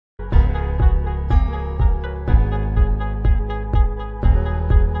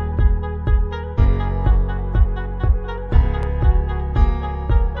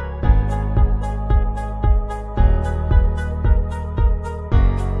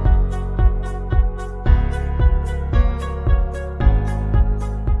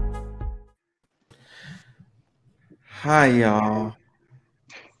Hi, y'all.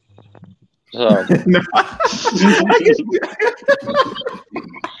 So,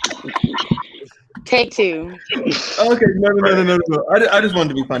 Take two. Okay, no. I just wanted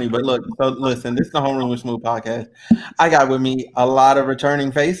to be funny, but look. So listen, this is the Homeroom with Smooth podcast. I got with me a lot of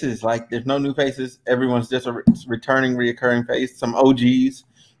returning faces. Like, there's no new faces. Everyone's just a reoccurring face. Some OGs. You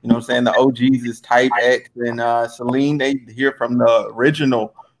know what I'm saying? The OGs is Type X and Celine. They hear from the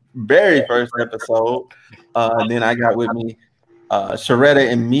original, very first episode. Then I got with me Sharetta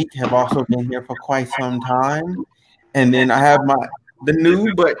and Meek have also been here for quite some time. And then I have the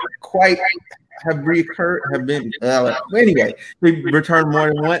new but quite have been anyway, we returned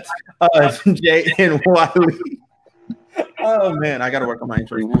more than once. Jay and Wiley. Oh man, I gotta work on my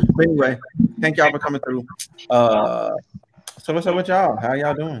intro. But anyway, thank y'all for coming through. So what's up with y'all? How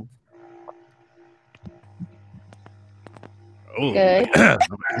y'all doing? Oh, Good. I'll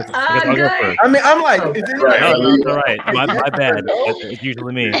go first. I mean, I'm like, is No, it's all right. My bad. It's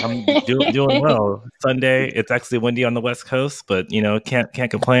usually me. I'm doing well. Sunday. It's actually windy on the West Coast, but can't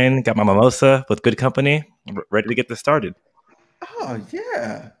complain. Got my mimosa with good company. Ready to get this started. Oh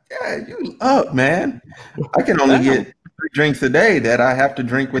yeah, you up, man? I can only get 3 drinks a day that I have to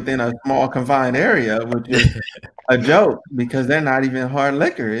drink within a small confined area, which is a joke because they're not even hard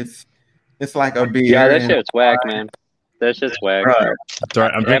liquor. It's like a beer. yeah, that shit's whack, man. That shit's whack. Right.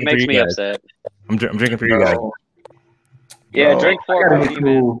 That makes me upset. I'm drinking for you guys. Yeah, drink for me,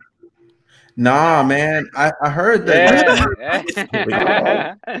 man. Nah, man. I heard that.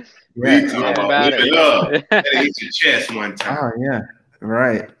 Yeah. We talk about living up. Gotta hit your chest one time. Oh yeah,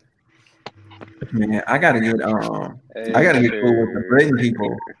 right. Man, I gotta get cool with the Britain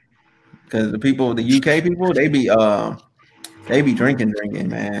people because the people, the UK people, they be drinking,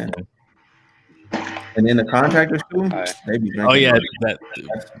 man. And then the contractors too, they be drinking. Oh yeah,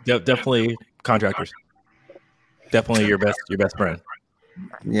 definitely contractors. Definitely your best friend.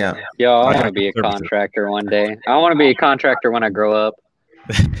 Yeah. Yo, I want to be a contractor one day. I want to be a contractor when I grow up.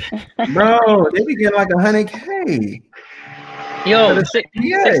 Bro, they be getting like $100K. Yo,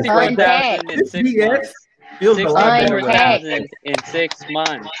 61,000 in 6 months. 64,000 in 6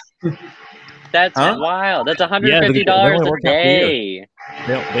 months. That's wild. That's $150 a day.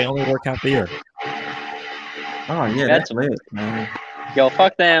 They only work half the year. Oh yeah, that's lit, man. Yo,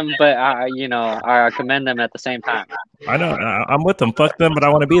 fuck them, but I commend them at the same time. I know. I'm with them. Fuck them, but I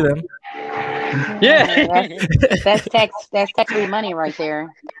want to be them. Yeah, that's tax-free money right there.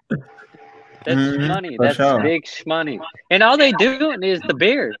 That's money. That's big money. And all they do is the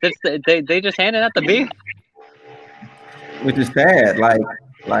beer. They just handing out the beer, which is sad. Like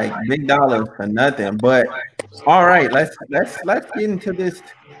big dollars for nothing. But all right, let's get into this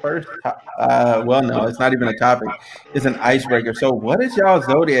first. Well, no, it's not even a topic. It's an icebreaker. So, what is y'all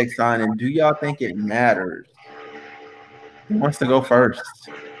Zodiac sign, and do y'all think it matters? Who wants to go first?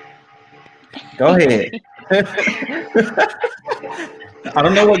 Go ahead. I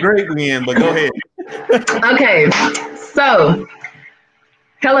don't know what grade we in, but go ahead. Okay, so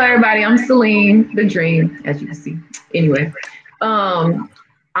hello everybody. I'm Celine, the Dream, as you can see. Anyway, I'm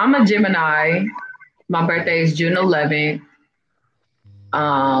a Gemini. My birthday is June 11th.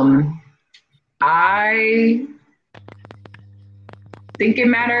 I think it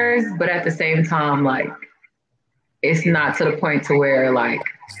matters, but at the same time, like, it's not to the point to where, like,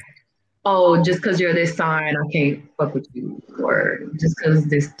 oh, just because you're this sign, I can't fuck with you. Or just because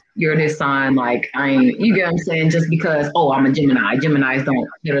you're this sign, like, I ain't, you get what I'm saying? Just because, oh, I'm a Gemini. Geminis don't,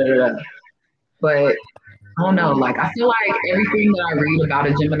 But I don't know, like, I feel like everything that I read about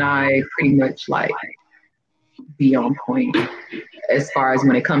a Gemini pretty much, like, be on point as far as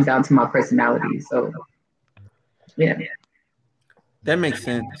when it comes down to my personality. So, yeah. That makes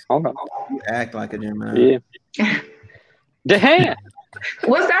sense. Okay. You act like a Gemini. Yeah. Damn.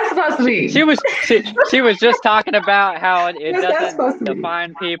 What's that supposed to be? She was just talking about how it doesn't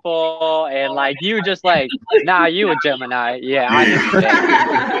define people, and like you just like, nah, you a Gemini. Yeah, I know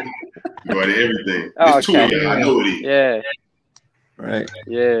that. You know everything. Oh, okay. I know it is. Yeah. Right.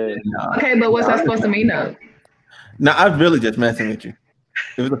 Yeah. Okay, but what's that supposed to mean though? No, I was really just messing with you.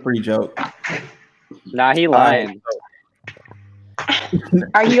 It was a free joke. Nah, he lying.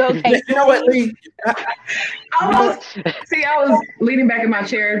 Are you okay? You know what, Lee? I was leaning back in my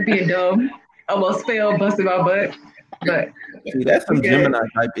chair, being dumb. Almost fell, busted my butt. But see, that's some Gemini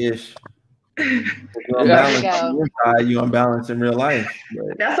type ish. You're unbalanced in real life.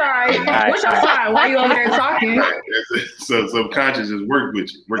 But. That's all right. What's your sign? Why are you over there talking? So subconscious is work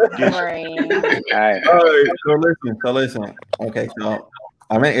with you. Work against you. All right. So listen. Okay, so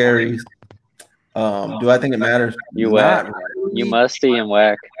I'm an Aries. Do I think it matters? You whack. You musty and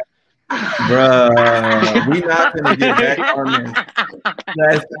whack. Bruh, we not gonna get back on this.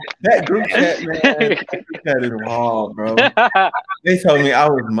 That group chat, man. That group chat is wild, bro. They told me I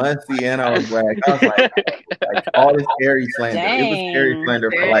was musty and I was black. I was like all this scary slander. It was scary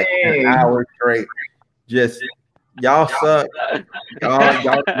slander for like an hour straight. Just y'all suck.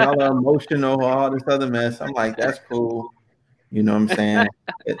 Y'all are emotional, all this other mess. I'm like, that's cool. You know what I'm saying?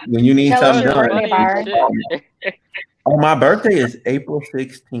 When you need something done. Oh, my birthday is April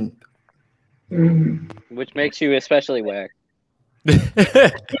 16th. Which makes you especially whack. No.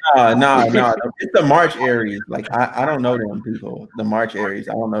 It's the March Aries. Like I don't know them people. The March Aries.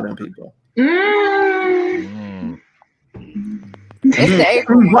 I don't know them people. It's the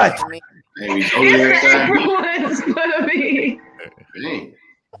April what? For me. Everyone's gonna be.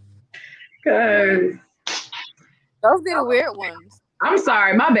 Cause Those be the weird ones. I'm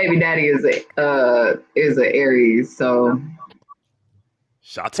sorry, my baby daddy is a Aries, so.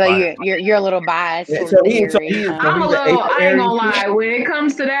 Shots So fired. you're a little biased. Yeah, towards so the he is. Aries, huh? I'm a little. I ain't gonna lie. When it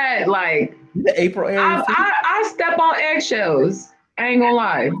comes to that, like The April Aries. I step on eggshells. I ain't gonna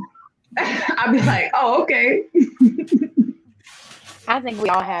lie. I'd be like, oh, okay. I think we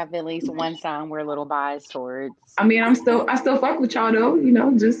all have at least one sign we're a little biased towards. I mean, I still fuck with y'all though. You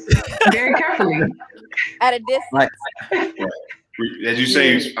know, just very carefully. At a distance. Like, as you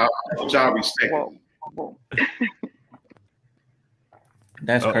say, y'all respect. Whoa.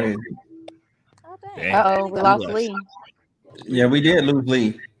 that's crazy. Oh, dang. Uh-oh, we lost Lee. Yeah, we did lose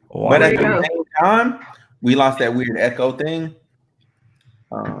Lee. Wow. But at the same time, we lost that weird echo thing.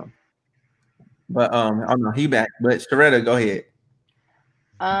 Oh no, he back. But Sharetta, go ahead.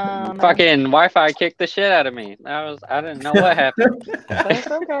 Fucking Wi-Fi kicked the shit out of me. I didn't know what happened. That's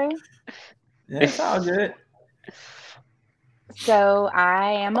okay. Yeah, it's all good. So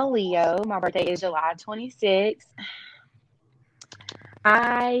I am a Leo. My birthday is July 26th.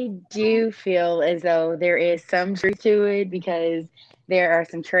 I do feel as though there is some truth to it because there are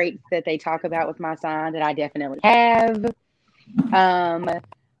some traits that they talk about with my sign that I definitely have.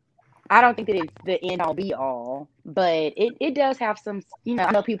 I don't think that it's the end all be all, but it does have some, I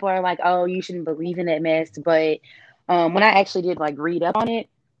know people are like, oh, you shouldn't believe in that mess. But when I actually did like read up on it,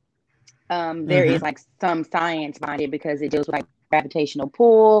 there is like some science behind it because it deals with like gravitational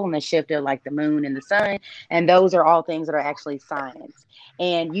pull and the shift of like the moon and the sun. And those are all things that are actually science.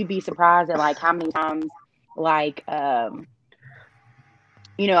 And you'd be surprised at like how many times like, it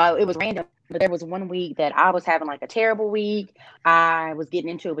was random. But there was one week that I was having like a terrible week. I was getting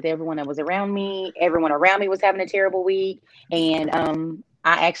into it with everyone that was around me. Everyone around me was having a terrible week. And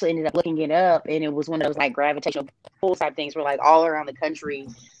I actually ended up looking it up. And it was one of those like gravitational pull type things where like all around the country,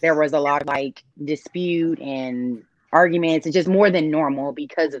 there was a lot of like dispute and arguments and just more than normal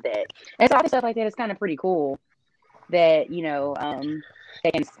because of that. And so all the stuff like that is kind of pretty cool that,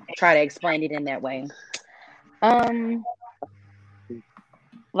 they can try to explain it in that way.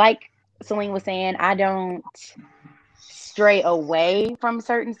 Like Celine was saying, I don't stray away from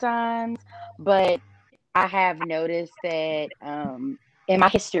certain signs, but I have noticed that in my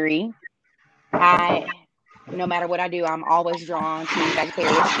history, no matter what I do, I'm always drawn to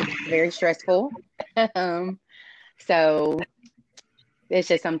Sagittarius. It's very stressful. So it's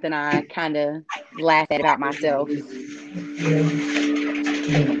just something I kind of laugh at about myself.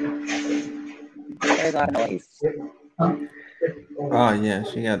 There's a lot of noise. Oh yeah,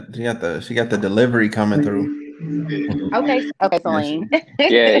 she got the delivery coming through. Okay, Celine.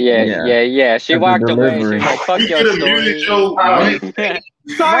 Yeah. She walked away. She was like, "Fuck your story."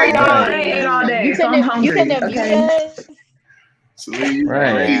 Sorry, dog. I ate all day, so I'm hungry. You couldn't have muted us.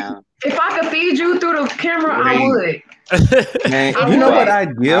 Right. Yeah. If I could feed you through the camera, I would. Man, you know what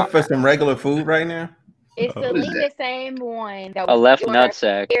I'd give for some regular food right now? Is Celine the same one that A was left doing her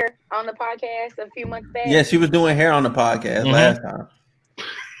nutsack. hair on the podcast a few months back? Yeah, she was doing hair on the podcast last time.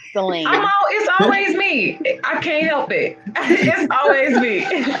 Celine. It's always me. I can't help it. It's always me.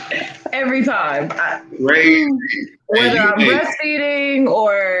 Every time. Whether I'm breastfeeding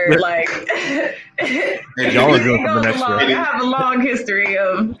or like Y'all are doing something extra. I have a long history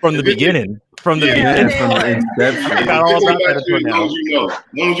of From the beginning. From the From beginning. inception. I forgot all about that until now. As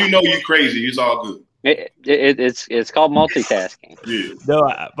long as you know you're crazy, it's all good. It's called multitasking. Yeah. No,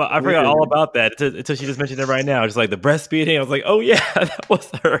 but I forgot all about that until she just mentioned it right now. Just like the breastfeeding, I was like, oh yeah, that was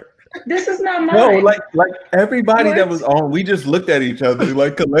her. this is not mine. No, like everybody that was on, we just looked at each other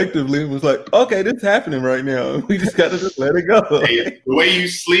like collectively and was like, okay, this is happening right now. We just gotta just let it go. Hey, the way you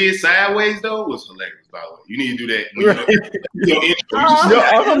slid sideways though was hilarious. By the way, you need to do that. Your intro, Yo,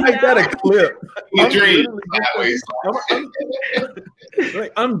 I'm gonna make that a clip.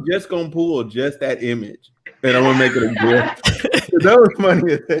 I'm just gonna pull just that image and I'm gonna make it a GIF. That was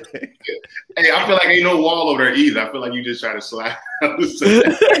funny. Hey, I feel like ain't no wall over there either. I feel like you just try to slide. It's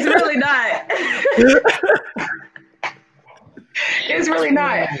really not. It's really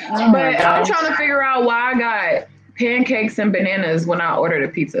not. But I'm trying to figure out why I got pancakes and bananas when I ordered a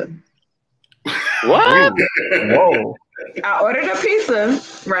pizza. What? Whoa. I ordered a pizza,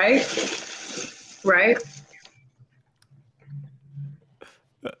 right?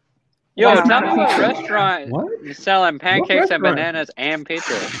 Yo, Wow. tell me what restaurant What? is selling pancakes and restaurant? bananas and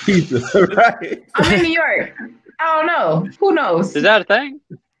pizza. Pizza, right? I'm in New York. I don't know. Who knows? Is that a thing?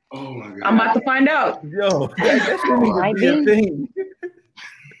 Oh my god! I'm about to find out. Yo, that shouldn't Might even be a be. thing.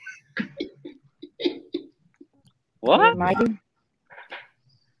 What? Might be.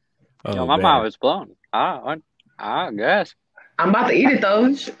 Oh, Yo, my man. mind was blown. I guess. I'm about to eat it though.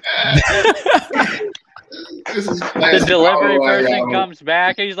 This is The delivery person comes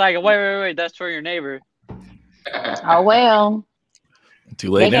back and he's like, wait, that's for your neighbor. Oh well. Too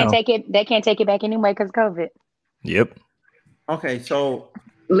They late can't now. take it. They can't take it back anyway because COVID. Yep. Okay, so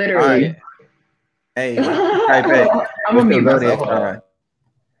Literally. Alright. Hey, type A. I'm gonna mute Zodiac myself.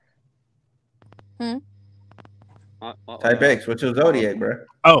 sign? Type X. What's your zodiac, bro?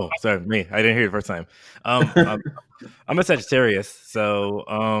 Oh, sorry, me. I didn't hear you the first time. I'm a Sagittarius, so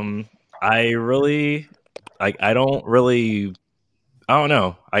I really, I don't really, I don't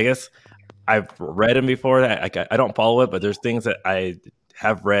know. I guess I've read them before. That I don't follow it, but there's things that I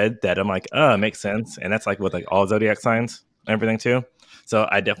have read that I'm like, it makes sense, and that's like with like all zodiac signs and everything too. So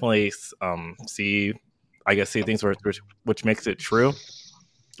I definitely see things which makes it true,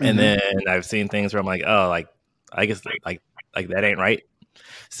 and then I've seen things where I'm like, oh, like I guess like that ain't right.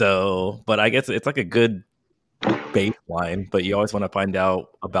 So, but I guess it's like a good baseline, but you always want to find out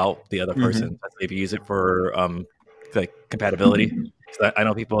about the other person if you use it for like compatibility. So I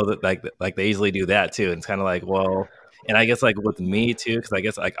know people that like they easily do that too, and it's kind of like, well, and I guess like with me too, because I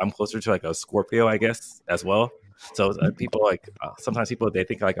guess like I'm closer to like a Scorpio, I guess as well. So people like sometimes people they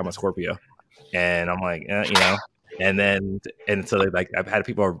think like I'm a Scorpio, and I'm like, you know. And so like I've had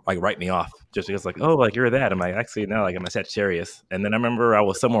people like write me off just because like, oh, like you're that. I'm like, actually no, like I'm a Sagittarius. And then I remember I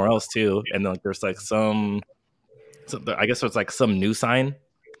was somewhere else too, and then like there's like I guess it's like some new sign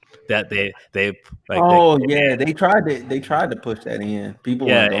that they like. They tried to push that in. People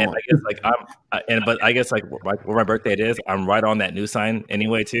Yeah, weren't going. and I guess like but I guess like where my birthday it is, I'm right on that new sign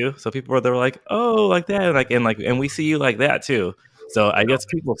anyway too. So people they're like, oh, like that, and we see you like that too. So I guess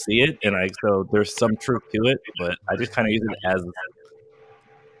people see it, and so there's some truth to it, but I just kind of use it as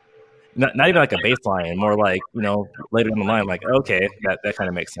not even like a baseline, more like, you know, later in the line, like, okay, that kind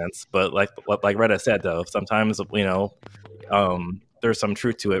of makes sense. But like Retta said though, sometimes, you know, there's some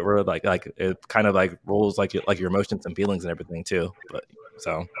truth to it where like it kind of like rolls like your emotions and feelings and everything too. But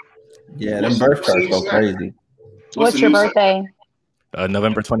so yeah, them birth charts go crazy. What's your birthday?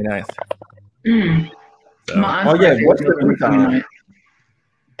 November 29th. So. Oh yeah, what's the new sign?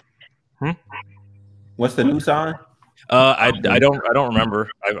 What's the new sign? I don't remember.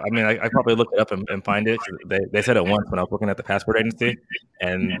 I mean, I probably look it up and find it. They said it once when I was looking at the passport agency,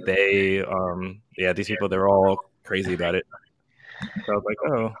 and they these people, they're all crazy about it. So I was like,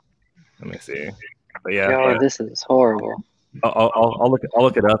 oh, let me see. But yeah, Yo, this is horrible. I'll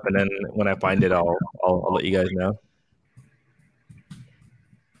look it up, and then when I find it, I'll let you guys know.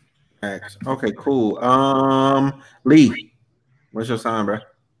 Okay, cool. Lee, what's your sign, bro?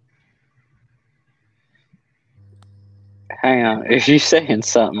 Hang on. If you're saying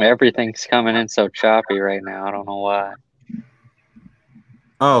something, everything's coming in so choppy right now. I don't know why.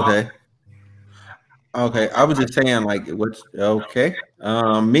 Oh, okay. Okay, I was just saying, like, what's okay?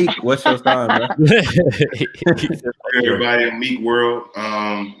 Meek, what's your sign, bro? Everybody in Meek World.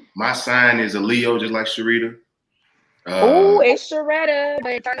 My sign is a Leo, just like Sharita. Oh, it's Sharetta,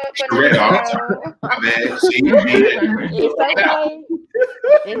 but turn up for Sharetta. My bad. See, it's okay.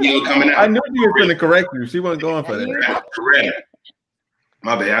 Leo coming out. I knew you were going to correct you. She wasn't going for that. Correct.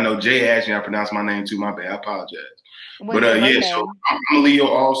 My bad. I know Jay asked me. I pronounced my name too. My bad. I apologize. When's But your yeah, birthday? so I'm a Leo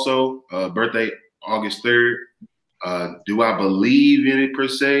also. Birthday August 3rd. Do I believe in it per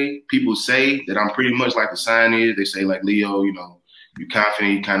se? People say that I'm pretty much like the sign is. They say like Leo, you know, you're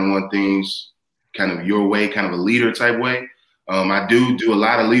confident, you kind of want things kind of your way, kind of a leader type way. I do a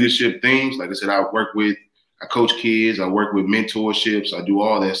lot of leadership things. Like I said, I coach kids, I work with mentorships, I do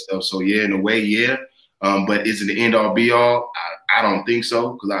all that stuff. So yeah, in a way, yeah. But is it the end all be all? I don't think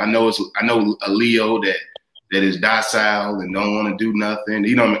so, because I know a Leo that is docile and don't want to do nothing,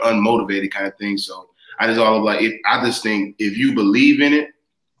 you know, unmotivated kind of thing. So I just think if you believe in it,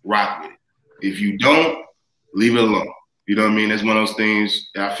 rock with it. If you don't, leave it alone. You know what I mean? That's one of those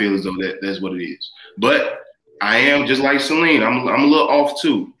things I feel as though that's what it is. But I am just like Celine. I'm a little off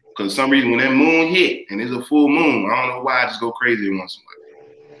too, because for some reason when that moon hit and it's a full moon, I don't know why I just go crazy once in a while.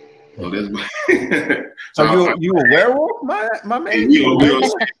 So that's so you a werewolf, my man? You a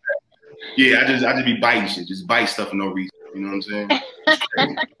werewolf? Yeah, I just be biting shit, just bite stuff for no reason. You know what I'm saying?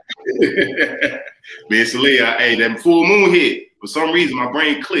 Man, Celine, hey, that full moon hit. For some reason, my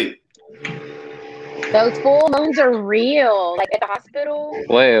brain clicked. Those full moons are real. Like at the hospital.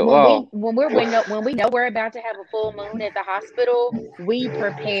 Wait, whoa. When we know we're about to have a full moon at the hospital, we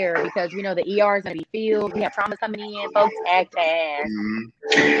prepare because we know the ER is gonna be filled. We have traumas coming in. Folks act ass.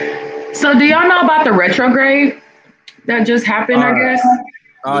 Mm-hmm. So, do y'all know about the retrograde that just happened? I guess.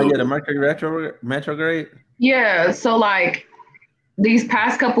 Oh yeah, the Mercury retrograde. Yeah. So like these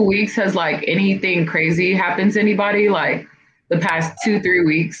past couple weeks, has like anything crazy happened to anybody? Like the past 2-3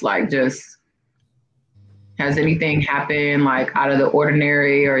 weeks, like just. Has anything happened like out of the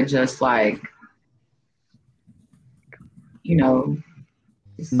ordinary or just like, something? No,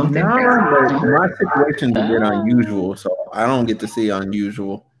 my situation's a bit unusual, so I don't get to see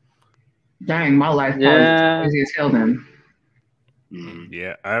unusual. Dang, my life is crazy as hell then.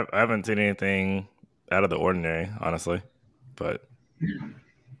 Yeah, I haven't seen anything out of the ordinary, honestly. But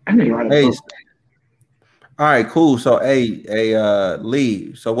hey, all right, cool. So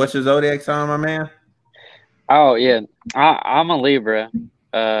Lee, so what's your zodiac sign, my man? Oh yeah, I'm a Libra,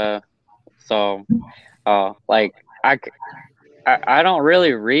 so like I don't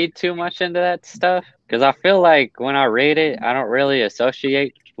really read too much into that stuff because I feel like when I read it, I don't really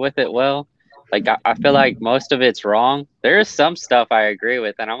associate with it well. Like I feel like most of it's wrong. There's some stuff I agree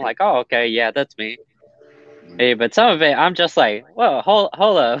with, and I'm like, oh okay, yeah, that's me. Hey, but some of it, I'm just like, whoa,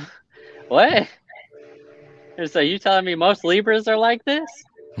 hold up, what? So you telling me most Libras are like this?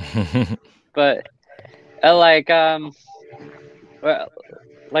 But. Well, I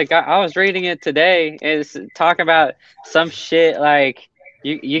was reading it today. It's talking about some shit like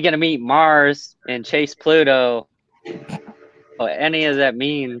you're gonna meet Mars and chase Pluto. What any of that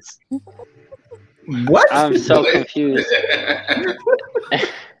means? What? I'm so confused.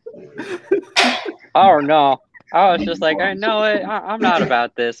 Oh no! I was just like, I know it. I'm not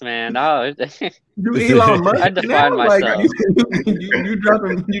about this, man. You Elon Musk I define myself. Like, you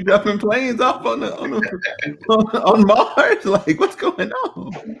dropping planes off on Mars? Like, what's going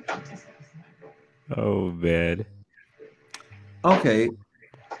on? Oh man. Okay,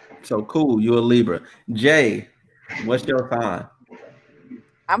 so cool. You're a Libra. Jay, what's your sign?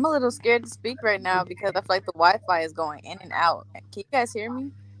 I'm a little scared to speak right now because I feel like the Wi-Fi is going in and out. Can you guys hear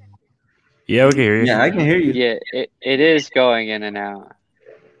me? Yeah, we can hear you. Yeah, I can hear you. Yeah, it is going in and out.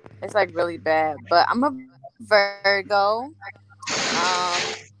 It's like really bad, but I'm a Virgo.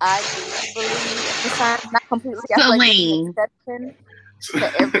 I do believe the signs, not completely. I feel like exception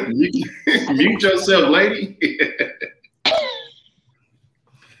to every. Mute yourself, lady.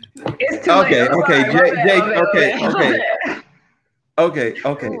 It's too Okay, late. okay, Jay, okay.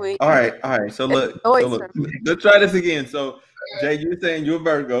 All right. So look, let's try this again. So, Jay, you're saying you're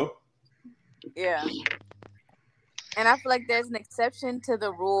Virgo. Yeah. And I feel like there's an exception to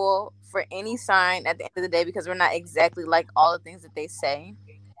the rule for any sign at the end of the day because we're not exactly like all the things that they say.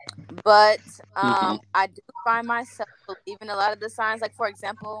 But I do find myself believing a lot of the signs. Like, for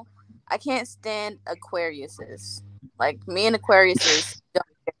example, I can't stand Aquariuses. Like, me and Aquariuses don't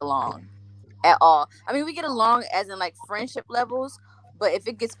get along at all. I mean, we get along as in, like, friendship levels. But if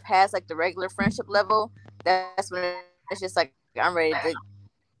it gets past, like, the regular friendship level, that's when it's just, like, I'm ready to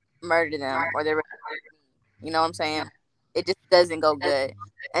murder them or they're ready to murder me. You know what I'm saying? It just doesn't go good.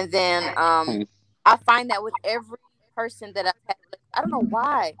 And then I find that with every person that I've had, I don't know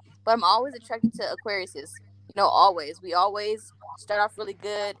why, but I'm always attracted to Aquariuses. You know, always. We always start off really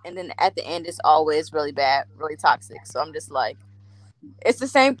good, and then at the end, it's always really bad, really toxic. So I'm just like, it's the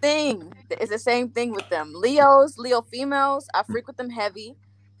same thing. It's the same thing with them. Leo females, I freak with them heavy.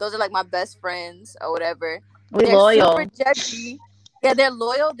 Those are like my best friends or whatever. They're loyal. Super judgy. Yeah, they're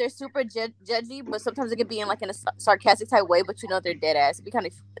loyal. They're super judgy, but sometimes it could be in like in a sarcastic type way. But you know they're dead ass. It'd be kind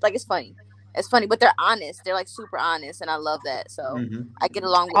of like it's funny. It's funny, but they're honest. They're like super honest, and I love that. So I get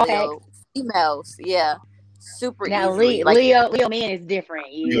along with Leo females. Yeah, super now, easily. Leo men is different.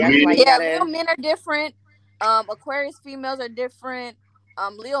 Leo men are different. Aquarius females are different.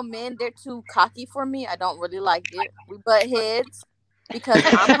 Leo men, they're too cocky for me. I don't really like it. We butt heads because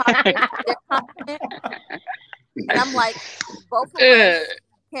I'm confident. They're confident. And I'm like, both of us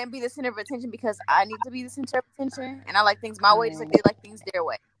can't be the center of attention because I need to be the center of attention. And I like things my way just like they like things their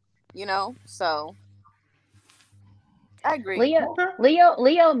way. You know? So I agree.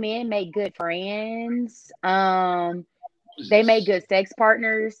 Leo men make good friends. They make good sex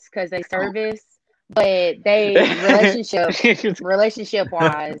partners because they service. but they relationship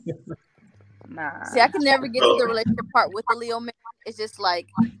wise, nah. See, I can never get to the relationship part with the Leo man. It's just like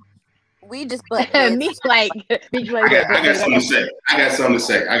we just butt heads. Me like I got something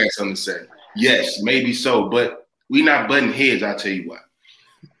to say. Yes, maybe so, but we not butting heads. I'll tell you what.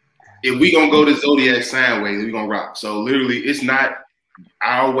 If we gonna go the Zodiac sign way, we gonna rock. So literally, it's not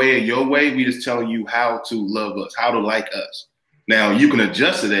our way or your way. We just telling you how to love us, how to like us. Now you can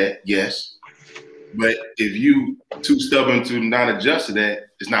adjust to that, yes. But if you too stubborn to not adjust to that,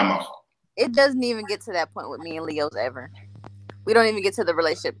 it's not my fault. It doesn't even get to that point with me and Leo's ever. We don't even get to the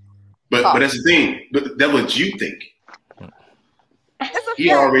relationship. But that's the thing. But that's what you think.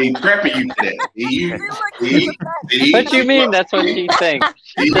 He already prepping you for that. What you mean? That's what she thinks.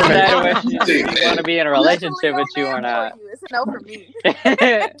 She decided whether she want to be in a relationship with you or not. It's a no for me.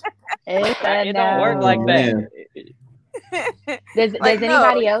 It don't work like that. Does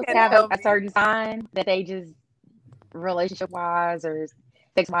anybody else have a certain sign that they just relationship wise or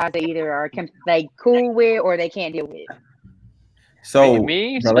sex wise they either are they cool with or they can't deal with? So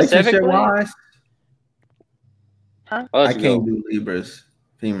me relationship wise, huh? I can't do Libras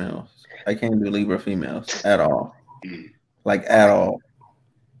females. I can't do Libra females at all. Like at all.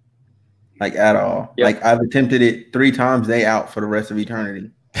 Yep. Like I've attempted it 3 times. They out for the rest of eternity.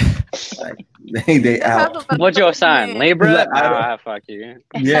 Like they out. What's your sign? Libra? Fuck you.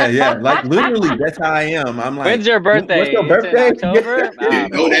 Yeah. Like literally, that's how I am. I'm like, when's your birthday? What's your birthday? October?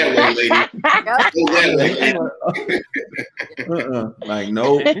 Go that way, lady. Like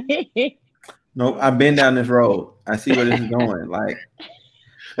nope. I've been down this road. I see where this is going. Like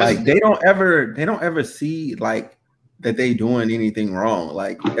they don't ever see like that they doing anything wrong.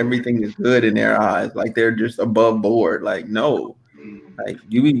 Like everything is good in their eyes. Like they're just above board. Like no. Like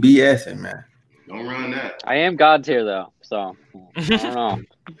you be BSing, man. Don't run that. I am God tier though, so I don't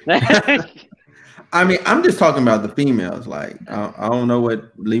know. I mean, I'm just talking about the females. Like I don't know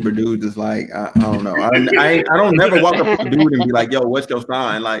what Libra dudes is like. I don't know. I don't never walk up to a dude and be like, "Yo, what's your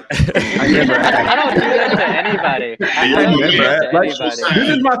sign?" Like I never ask. I don't do that to anybody. This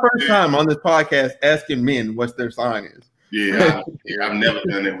is my first time on this podcast asking men what their sign is. Yeah, I've never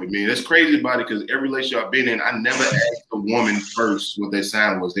done that with me. That's crazy about it because every relationship I've been in, I never asked the woman first what their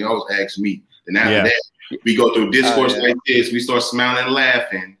sign was. They always ask me. And after that, we go through discourse like this. We start smiling and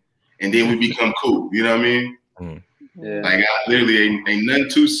laughing, and then we become cool. You know what I mean? Yeah. Like I literally ain't nothing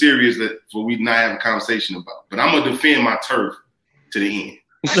too serious that for we not have a conversation about. But I'm gonna defend my turf to the end.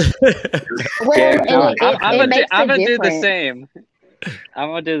 I'm gonna do the same. I'm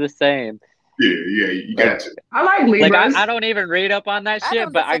gonna do the same. Yeah, you got to. I like Libras. Like I don't even read up on that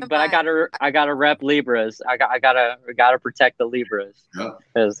shit, but I gotta rep Libras. I gotta protect the Libras.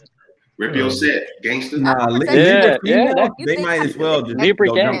 Yeah. Rip your set, gangster. Nah, Libra female, they might as well just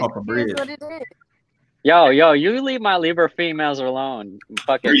go jump off a bridge. Yo, you leave my Libra females alone.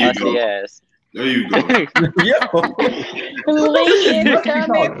 Fucking musty ass. There you go. Lee is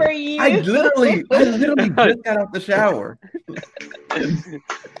coming for you. I literally just got out the shower.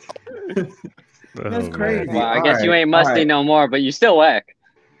 That's crazy. Well, I guess you ain't musty no more, but you still whack.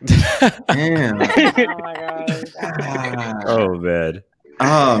 Damn. Oh my gosh. Oh man.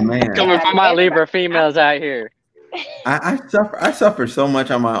 Oh man. Coming from my Libra females out here. I suffer so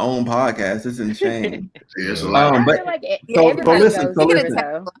much on my own podcast. It's insane. It's a lot. But so listen.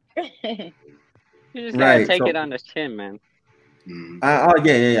 You just gotta take it on the chin, man.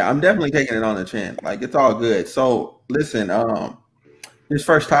 Yeah. I'm definitely taking it on the chin. Like it's all good. So listen, this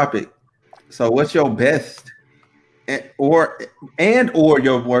first topic. So what's your best or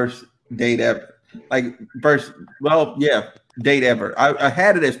your worst date ever? Like date ever. I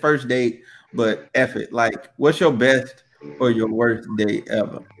had it as first date, but F it. Like what's your best or your worst date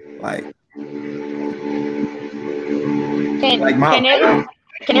ever? Like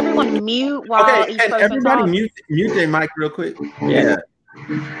Can everyone mute while each person everybody talks? mute their mic real quick? Yeah.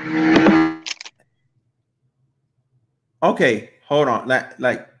 Okay, hold on.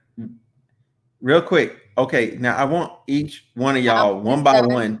 Like real quick. Okay, now I want each one of y'all one by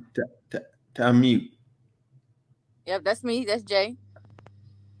one to unmute. Yep, that's me. That's Jay.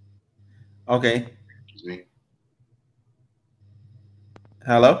 Okay.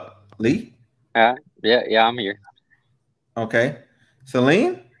 Hello, Lee. Yeah, I'm here. Okay.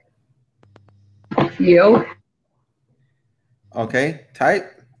 Celine? Yo. Okay.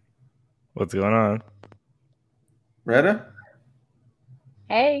 Type. What's going on? Retta?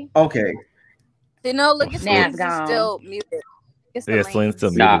 Hey. Okay. You know, look at Nah, Celine. She's still muted. Yeah, Celine's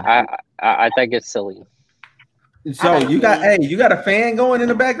still muted. Nah, I think it's Celine. So you got a fan going in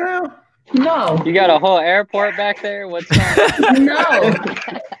the background? No. You got a whole airport back there? What's going on? No.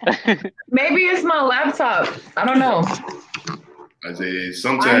 Maybe it's my laptop. I don't know. I say I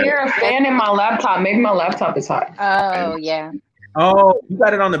sometimes. hear a fan in my laptop. Maybe my laptop is hot. Oh yeah. Oh, you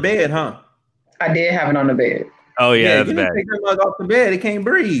got it on the bed, huh? I did have it on the bed. Oh yeah, you that's need bad. to take that mug off the bed. It can't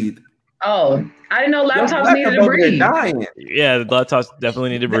breathe. Oh, I didn't know Your laptops needed laptop to over there breathe. dying. Yeah, the laptops definitely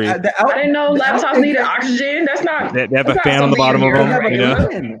need to breathe. I didn't know laptops needed oxygen. That's not. They have a that's not fan on the something bottom you of hear them. on You the know?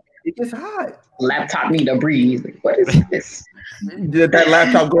 regular. It gets hot. Laptop need to breathe. What is this? Did that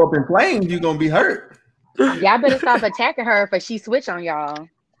laptop go up in flames? You're gonna be hurt. Y'all better stop attacking her if she switch on y'all.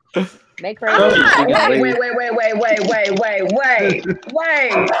 Make her. Wait.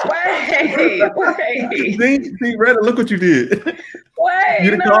 See, Retta, look what you did. Wait,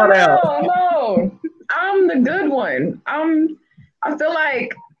 You done called out. no. I'm the good one. I feel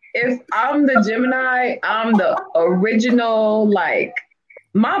like if I'm the Gemini, I'm the original. Like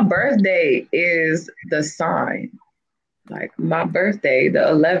my birthday is the sign. Like my birthday, the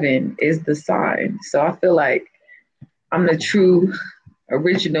 11 is the sign. So I feel like I'm the true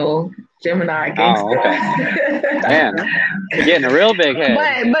original Gemini gangster. Oh, okay. Man, you're getting a real big head.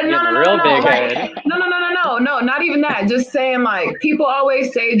 But no, Head. No, not even that. Just saying, like, people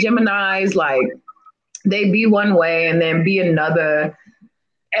always say Geminis, like, they be one way and then be another.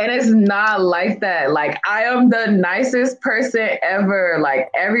 And it's not like that. Like, I am the nicest person ever. Like,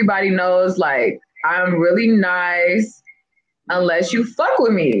 everybody knows, like, I'm really nice unless you fuck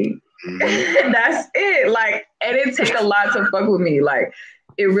with me. That's it. Like, and it take a lot to fuck with me. Like,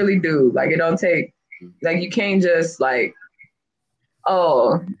 it really do. Like, it don't take, like, you can't just, like,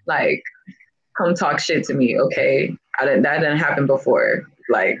 oh, like, come talk shit to me, okay? That didn't happen before.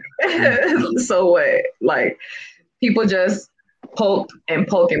 Like, so what? Like, people just poke and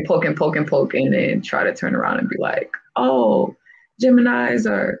then try to turn around and be like, oh, Geminis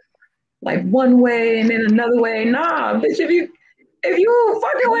are like one way and then another way. Nah, bitch, if you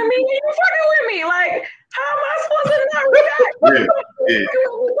fucking with me, you fucking with me. Like, how am I supposed to not react?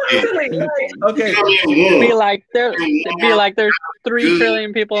 Okay. It'd be like there's 3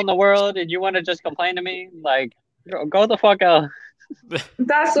 trillion people in the world and you want to just complain to me? Like, go the fuck out.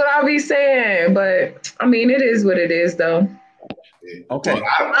 That's what I'll be saying. But I mean, it is what it is, though. Okay.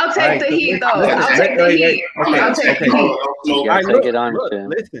 I'll take the heat, though. I'll take the heat. I'll take the heat. All right, take it on.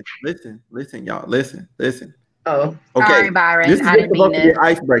 Listen, y'all. Listen. Oh. Okay. Sorry, Byron. This is I just didn't supposed mean to be an it.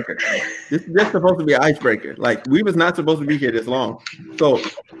 icebreaker. This is just supposed to be an icebreaker. Like, we was not supposed to be here this long. So,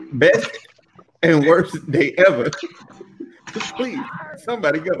 best and worst day ever. Please,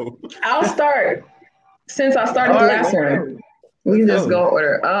 somebody go. I'll start. Since I started the last one, we can just go in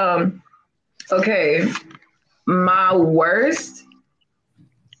order. Okay. My worst.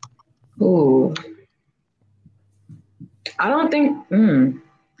 Ooh. I don't think.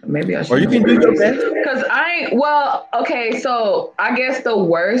 Maybe I should. Or you can do your best. Because okay, so I guess the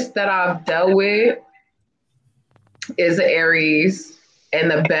worst that I've dealt with is an Aries, and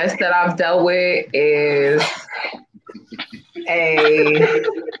the best that I've dealt with is a.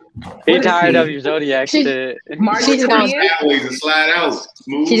 He tired of your Zodiac shit. March She's 20th. Slide out.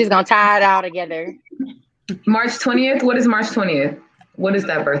 Smooth. She's just gonna tie it all together. March 20th. What is March 20th? What is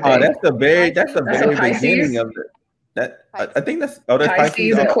that birthday? Oh, that's the very Pisces? beginning of it. That I think that's that's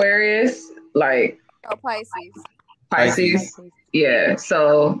Pisces, Aquarius, like Pisces. Yeah.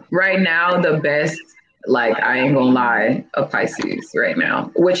 So right now, the best, like, I ain't gonna lie, a Pisces right now,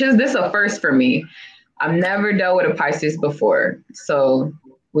 which is this a first for me. I've never dealt with a Pisces before, so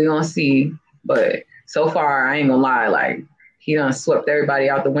we gonna see. But so far, I ain't gonna lie, like, he done swept everybody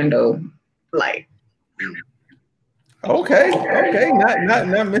out the window, like. Okay, not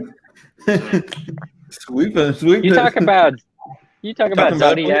sweeping. You talk about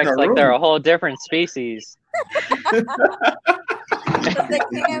Zodiacs like they're a whole different species.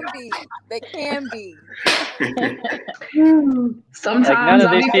 They can be. Sometimes Like, none of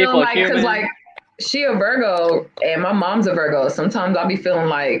I'll these be feeling people like, because, human. like, she a Virgo and my mom's a Virgo. Sometimes I'll be feeling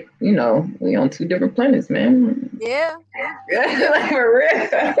like, we on 2 different planets, man. Yeah. Like, for real.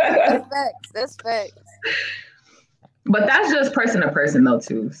 That's facts. But that's just person to person, though,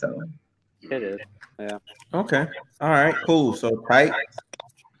 too. So It is. Yeah. Okay. All right. Cool. So tight.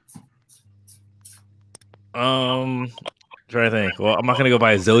 Trying to think. Well, I'm not gonna go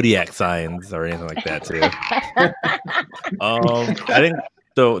by zodiac signs or anything like that too. I think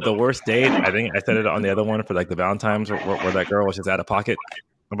the worst date. I think I said it on the other one for like the Valentine's where that girl was just out of pocket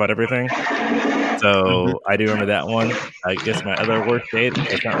about everything. So I do remember that one. I guess my other worst date.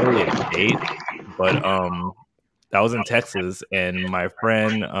 It's not really a date, but that was in Texas, and my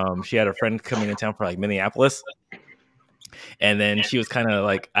friend, she had a friend coming in town from like Minneapolis. And then she was kind of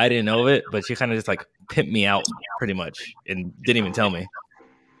like, I didn't know it, but she kind of just like pimped me out pretty much and didn't even tell me.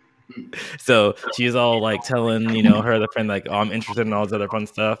 So she's all like telling, her other friend, like, oh, I'm interested in all this other fun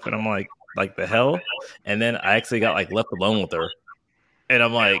stuff. And I'm like the hell? And then I actually got like left alone with her. And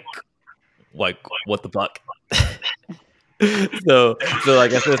I'm like, what the fuck? So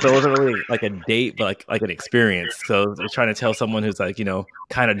like I said, so it wasn't really like a date, but like an experience. So I was trying to tell someone who's like,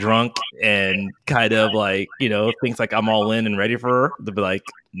 kind of drunk and kind of like, thinks like I'm all in and ready for her to be like,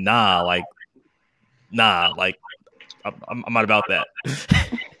 nah, like I'm not about that.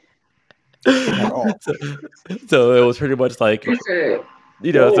 So it was pretty much like, so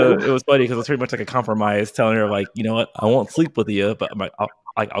it was funny because it was pretty much like a compromise, telling her like, you know what, I won't sleep with you, but I'm like,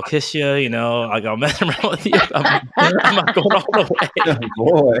 I'll kiss you, I'll mess around with you. I'm not going all the way.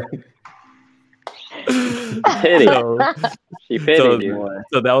 Boy. She pitied you.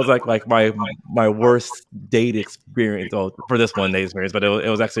 So that was like my worst date experience for this one day experience, but it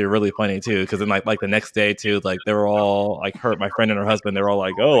was actually really funny too, because then like the next day too, like they were all like my friend and her husband, they were all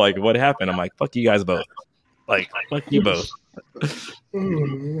like, oh, like what happened? I'm like, fuck you guys both. Like, fuck you both.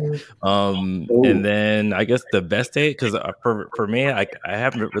 And then I guess the best date, because for me, I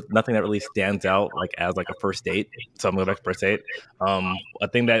have nothing that really stands out like as like a first date. So I'm going back to first date. A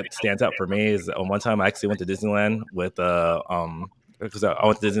thing that stands out for me is one time I actually went to Disneyland with because I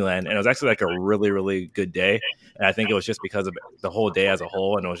went to Disneyland, and it was actually like a really, really good day. And I think it was just because of the whole day as a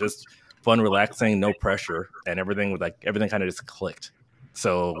whole, and it was just fun, relaxing, no pressure, and everything kind of just clicked.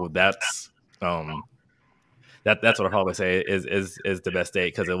 So that's what I'll probably say is the best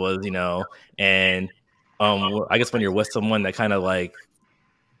date, because it was, and I guess when you're with someone that kind of like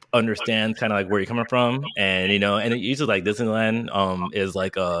understands kind of like where you're coming from, and and it usually like Disneyland is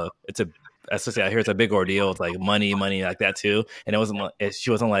like especially out here, it's a big ordeal. It's like money like that too. And it wasn't like, she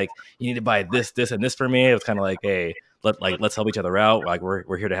wasn't like, you need to buy this and this for me. It was kind of like, hey, let's help each other out. Like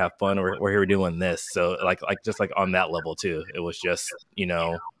we're here to have fun. We're here doing this. So like just like on that level too, it was just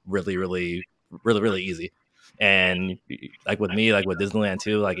really, really, really, really easy. And like with me, like with Disneyland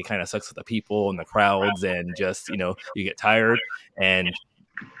too, like it kind of sucks with the people and the crowds, and just you get tired, and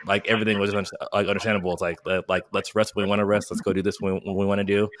like everything was just like understandable. It's like let's rest when we want to rest. Let's go do this when we want to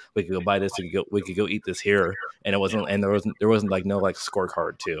do. We could go buy this. We could go eat this here. And it wasn't. And there wasn't like no like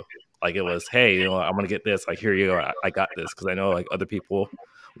scorecard too. Like it was, hey, I'm gonna get this. Like here you go. I got this, because I know like other people,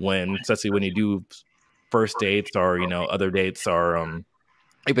 especially when you do first dates or other dates are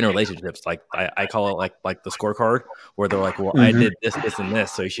even relationships, like I call it like the scorecard, where they're like, well, I did this and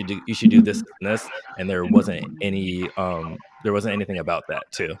this, so you should do this and this, and there wasn't anything about that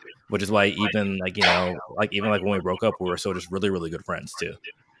too, which is why even like when we broke up, we were still just really, really good friends too.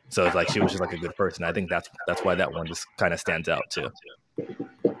 So it's like she was just like a good person. I think that's why that one just kind of stands out too.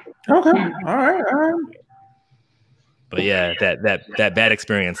 Okay, all right. But yeah, that bad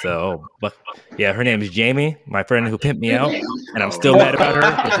experience though. But yeah, her name is Jamie, my friend who pimped me out, and I'm still mad about her.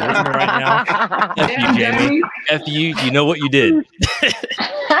 If you're listening right now, F you, Jamie. F you. You know what you did.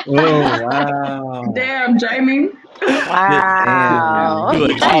 Oh wow! Damn, Jamie. Wow.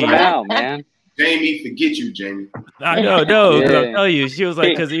 Call him out, man. Jamie, forget you, Jamie. I know, no, because I'll tell you, she was like,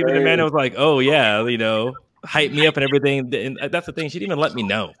 because even Amanda was like, oh yeah, hype me up and everything. And that's the thing, she didn't even let me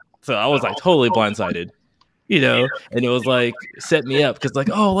know. So I was like totally blindsided. And it was like set me up, because like,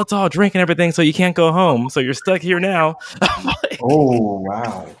 oh, let's all drink and everything, so you can't go home, so you're stuck here now. Like, oh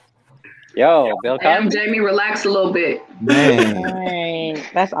wow! Yo, Bill Cosby. Jamie, relax a little bit. Man, Right.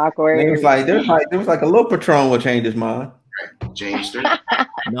 That's awkward. it was like there was like a little Patron will change his mind. Jamester.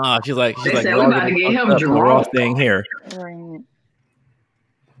 nah, she's like, They said we're we all about to getting get him fucked up, so we're all drunk. staying here. Right.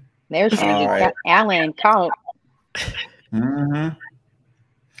 There's All right. Alan caught. Mm-hmm.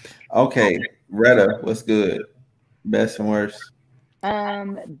 Okay, Retta, what's good? Best and worst.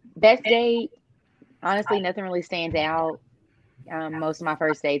 Best date. Honestly, nothing really stands out. Most of my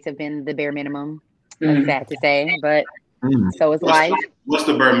first dates have been the bare minimum. That's sad to say, but so is life. What's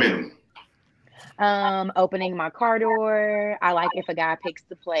the bare minimum? Opening my car door. I like if a guy picks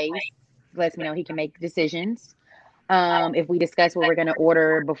the place, lets me know he can make decisions. If we discuss what we're going to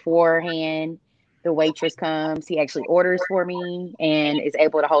order beforehand, the waitress comes, he actually orders for me and is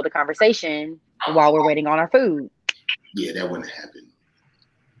able to hold a conversation while we're waiting on our food. Yeah, that wouldn't happen.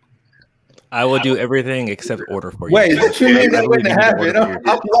 I will do everything except order for you. Wait, what you mean that wouldn't happen? I'm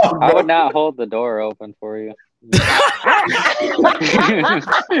lost, I bro. would not hold the door open for you.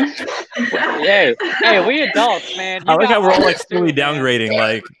 Hey, we adults, man. I like how we're all like slowly downgrading,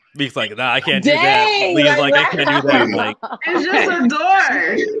 like Meek's like, nah, I can't do that. Dang, Leah's like, I can't do that. Like, It's just a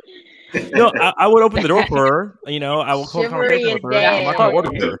door. no, I would open the door for her. I will call Chivalry conversation with is her. I'm not gonna dead. order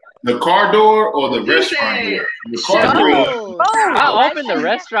for her. The car door or the restaurant door? The car door. I'll open the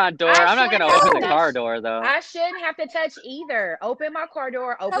restaurant door. I'm not gonna open the car door though. I shouldn't have to touch either. Open my car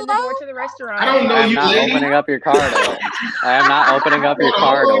door. Open the door to the restaurant. I don't know I'm not opening up your car door. I am not opening up your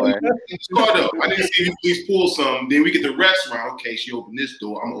car door. I didn't see you please pull some. Then we get the restaurant. Okay, she opened this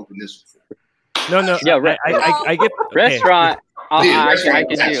door. I'm gonna open this one. No. Yeah, I get restaurant.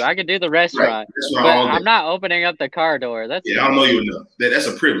 Restaurant. I could do the restaurant, but I'm not opening up the car door. That's I don't know you enough. That's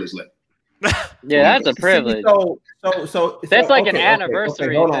a privilege, like. Yeah, that's a privilege. So that's like an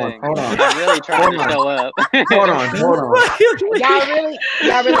anniversary thing. Hold on. I'm really trying to show up. Hold on. Y'all really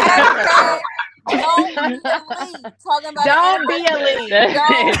don't be a lead.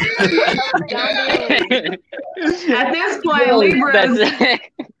 At this point, Libras.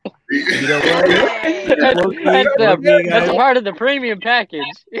 That's part of the premium package.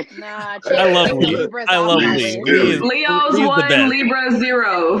 Nah, I love Lee. Leo's 1, Libra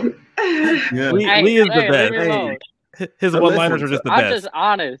 0. Yeah. Lee is the best. His one-liners are just the best. I'm just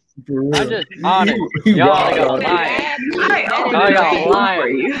honest. Y'all lying. Y'all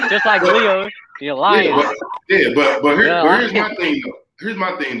lying. Just like Leo, you're lying. But here's my thing though. Here's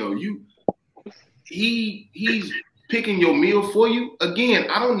my thing though. He's picking your meal for you again.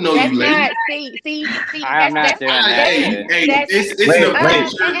 I don't know you, lady. See. I'm not doing that. It's an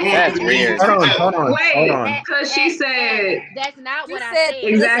adventure. That's weird. Hold on. Because she said that's not what I said.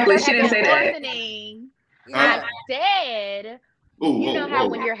 Exactly, she didn't say that. I said, you know how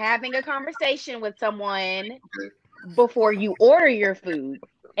when you're having a conversation with someone before you order your food,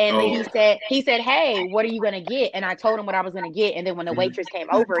 and then he said, "Hey, what are you gonna get?" And I told him what I was gonna get, and then when the waitress came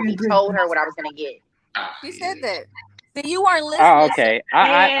over, he told her what I was gonna get. He said that. So you weren't listening. Oh, okay.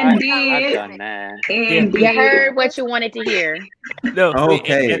 I've Indeed. done that. You heard what you wanted to hear. No,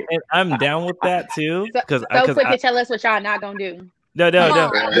 okay. and I'm down with that too. So quick to tell us what y'all not gonna do. No. I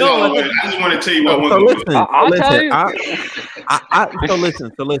just want to tell you what. So listen. I'll tell you. So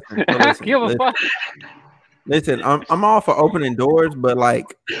listen. Give a fuck. Listen, I'm all for opening doors, but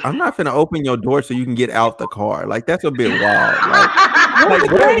like I'm not finna open your door so you can get out the car. Like that's a bit wild. What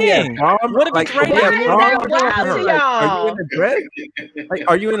if it's raining? Are you in a dress? Like,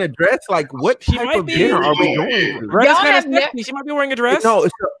 are you in a dress? Like, what type of dinner are we going to? She might be wearing a dress. No.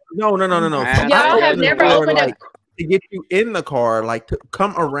 Y'all have never opened a. To get you in the car, like to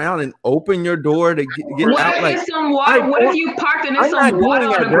come around and open your door to get out. Like, some water? What if you parked in some water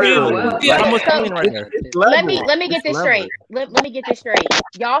on the ground? Let me get this straight. Let me get this straight.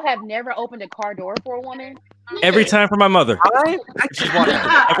 Y'all have never opened a car door for a woman? Every time for my mother.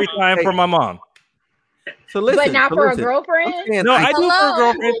 Every time for my mom. So listen, but not for a girlfriend? No, I do for a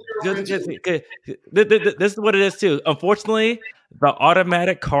girlfriend. This is what it is too. Unfortunately, the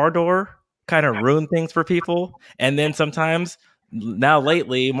automatic car door kind of ruin things for people, and then sometimes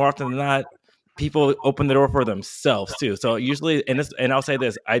lately, more often than not, people open the door for themselves too. So usually, and I'll say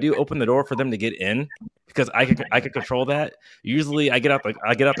this, I do open the door for them to get in because I can control that. Usually I get out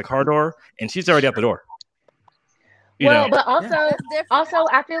the car door and she's already out the door. But also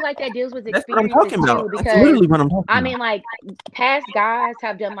I feel like that deals with experiences. That's what I'm talking about. Because, that's literally what I'm talking about. I mean, like past guys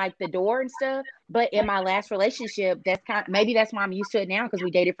have done like the door and stuff, but in my last relationship, maybe that's why I'm used to it now because we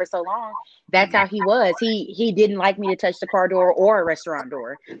dated for so long. That's how he was. He didn't like me to touch the car door or a restaurant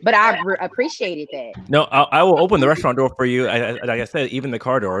door, but I appreciated that. No, I will open the restaurant door for you. Like I said, even the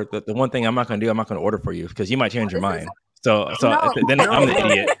car door. The one thing I'm not going to do, I'm not going to order for you because you might change your mind. So then I'm the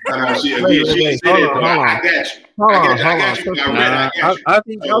idiot. I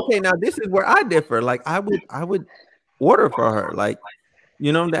think okay. Now this is where I differ. Like I would order for her. Like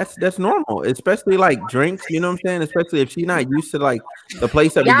that's normal, especially like drinks. You know what I'm saying? Especially if she's not used to like the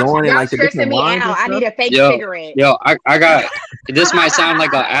place that we're going and like the different wines. I need a fake cigarette. I got. This might sound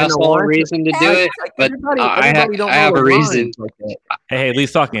like an asshole reason to do it, but I have a reason. Hey,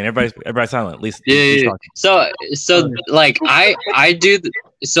 Lee's talking. Everybody's silent. Lee's talking. So like I do.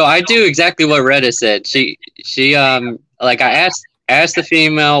 So I do exactly what Retta said. She like I asked the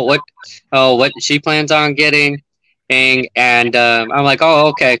female what she plans on getting. And I'm like, oh,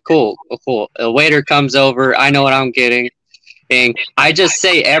 okay, cool. A waiter comes over. I know what I'm getting. And I just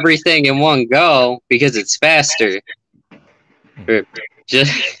say everything in one go because it's faster. So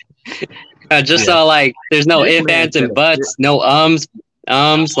like, there's no ifs, ands, and buts, no ums.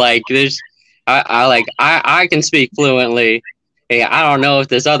 Like there's, I can speak fluently. Hey, I don't know if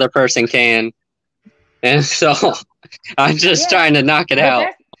this other person can. And so I'm just trying to knock it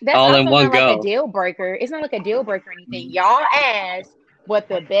out. That's all in one go. Like a deal breaker. It's not like a deal breaker or anything. Y'all asked what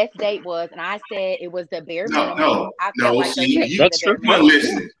the best date was, and I said it was the bare minimum. No. See, that's true. You weren't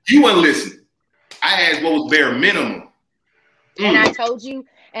listening. I asked what was bare minimum. And I told you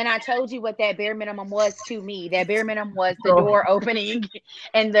And I told you what that bare minimum was to me. That bare minimum was the So- door opening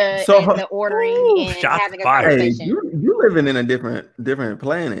and the So- ordering Ooh, and shots having a fired. Hey, conversation. you living in a different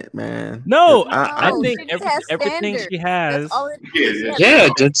planet, man. No, I I think she just has everything standards. she has. That's all it Yeah, is. She has Yeah,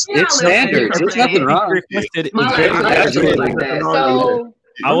 standards. it's standards. There's nothing wrong. Requested is My life very is valid. actually like that. So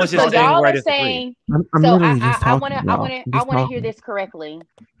I was just so saying y'all where I are disagree. saying I'm so literally just I talking. wanna y'all. I wanna hear this correctly.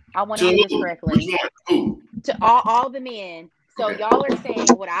 I wanna To hear this who? correctly. Which one? Who? To all the men. So Okay. y'all are saying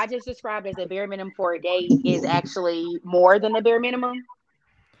what I just described as a bare minimum for a date is actually more than the bare minimum.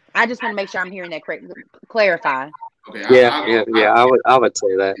 I just want to make sure I'm hearing that correct. Clarify. Okay. Yeah. I would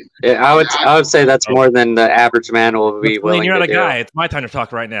say that. Yeah, I would say that's more than the average man will be Lane, willing you're to not a do. guy. It's my time to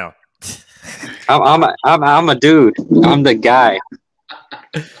talk right now. I'm a dude. I'm the guy.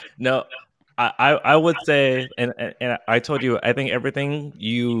 No, I would say, and I told you, I think everything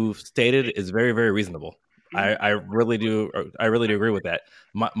you stated is very, very reasonable. I really do. I really do agree with that.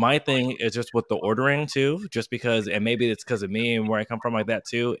 My thing is just with the ordering too, just because, and maybe it's because of me and where I come from like that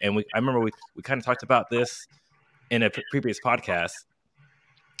too. And I remember we kind of talked about this in a previous podcast,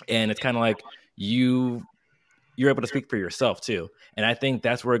 and it's kind of like you're able to speak for yourself too. And I think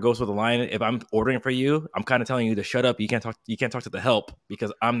that's where it goes with the line. If I'm ordering for you, I'm kind of telling you to shut up. You can't talk to the help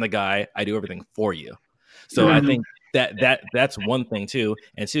because I'm the guy. I do everything for you. So I think that's one thing too.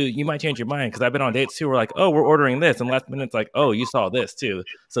 And two, you might change your mind because I've been on dates too. We're like, oh, we're ordering this, and last minute it's like, oh, you saw this too.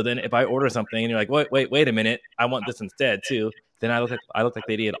 So then if I order something and you're like, wait a minute, I want this instead too. Then I look like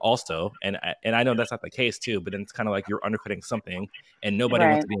the idiot also, and I know that's not the case too. But then it's kind of like you're undercutting something, and nobody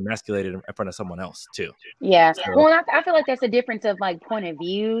wants to be emasculated in front of someone else too. Yeah. So, Well, I feel like that's a difference of like point of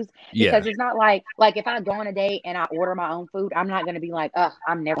views because it's not like if I go on a date and I order my own food, I'm not going to be like,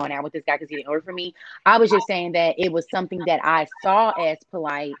 I'm never going out with this guy because he didn't order for me. I was just saying that it was something that I saw as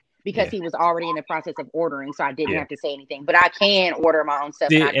polite because he was already in the process of ordering, so I didn't have to say anything. But I can order my own stuff,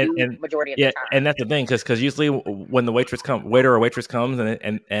 and I do majority of the time. And that's the thing, because usually when the waiter or waitress comes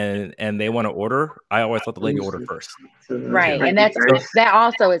and they want to order, I always let the lady order first. Right, and that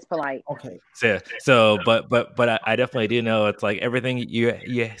also is polite. Okay. So, but I definitely do know it's like everything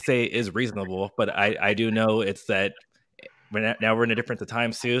you say is reasonable, but I do know it's that now we're in a difference of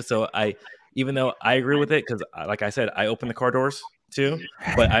times too. So even though I agree with it, because like I said, I open the car doors too,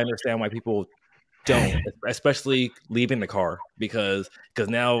 but I understand why people don't, especially leaving the car, because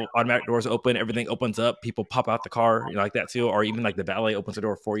now automatic doors open, everything opens up, people pop out the car, like that too, or even like the valet opens the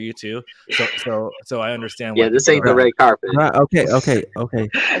door for you too. So I understand. Yeah, this ain't the red carpet. Right, okay.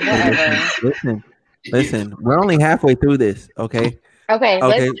 Listen. We're only halfway through this. Okay. Okay.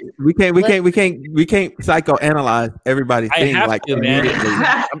 We can't psychoanalyze everybody's thing like immediately.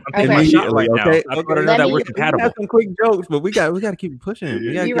 I'm taking my shot right now. I want to know that we're compatible. We got some quick jokes, but we got to keep pushing.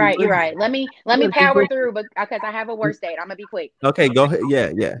 You're right. Let me power through, but because I have a worst date, I'm gonna be quick. Okay, go ahead.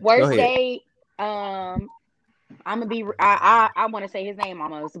 Yeah. Worst date. I'm gonna be. I want to say his name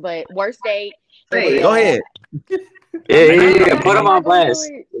almost, but worst date. Go ahead. Yeah. Put him on blast.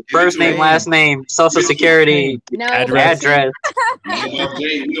 First name, last name, social security, address.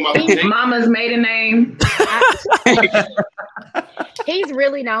 Mama's maiden name. He's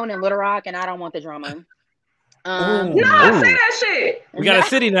really known in Little Rock, and I don't want the drama. No, say that shit. We got a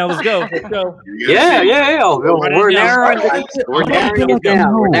city now. Let's go. Yeah. We're narrowing it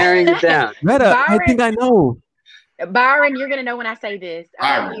down. We're narrowing it down. Retta, I think I know. Byron, you're gonna know when I say this.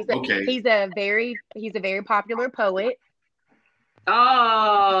 Okay. He's a very popular poet.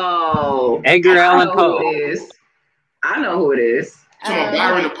 Oh, Edgar Allan Poe. I know who it is.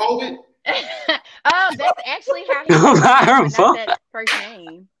 Byron the poet. That's actually how he Byron not that first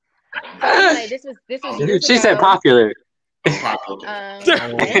name. So anyway, this was years she ago. said popular. Damn.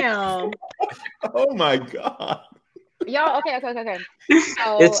 Oh my god. Y'all, okay. So,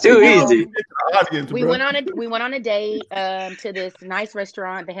 it's too easy. We went on a date to this nice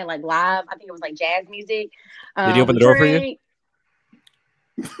restaurant. They had like live, I think it was like jazz music. Did he open the door for you?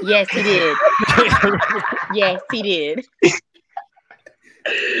 Yes, he did. Yes, he did.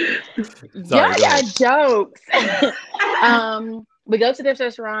 Y'all got jokes. We go to this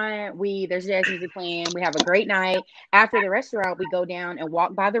restaurant. There's jazz music playing. We have a great night. After the restaurant, we go down and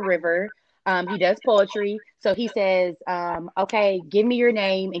walk by the river. He does poetry. So he says, okay, give me your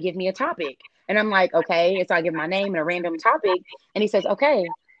name and give me a topic. And I'm like, okay. And so I give my name and a random topic. And he says, okay.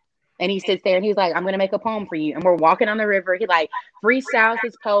 And he sits there and he's like, I'm going to make a poem for you. And we're walking on the river. He like freestyles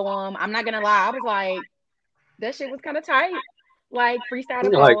his poem. I'm not going to lie. I was like, that shit was kind of tight. Like freestyle a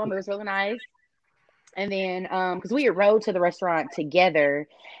poem. It was really nice. And then, because we had rode to the restaurant together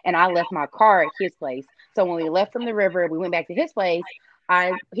and I left my car at his place. So when we left from the river, we went back to his place.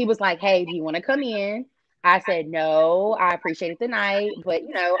 He was like, hey, do you want to come in? I said, no, I appreciated the night, but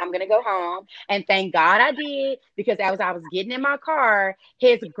I'm gonna go home. And thank God I did, because as I was getting in my car,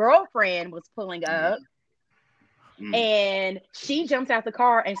 his girlfriend was pulling up and she jumps out the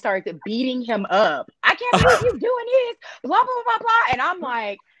car and starts beating him up. I can't believe you doing this, blah, blah, blah, blah. And I'm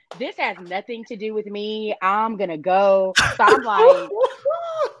like, this has nothing to do with me. I'm gonna go. So I'm like,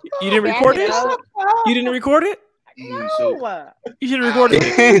 you didn't record it? You didn't record it? No. You should record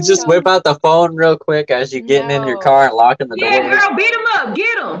it. Just whip out the phone real quick as you're getting in your car and locking the door. Yeah, girl, beat him up.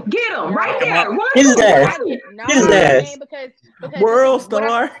 Get him right there. Get his ass. Get his ass. Because World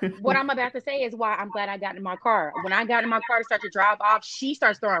Star. What I'm about to say is why I'm glad I got in my car. When I got in my car to start to drive off, she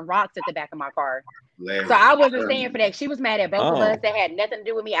starts throwing rocks at the back of my car. So I wasn't staying for that. She was mad at both of us. That had nothing to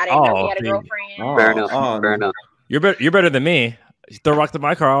do with me. I didn't know he had a girlfriend. Fair enough. Fair enough. You're better than me. You throw rocks at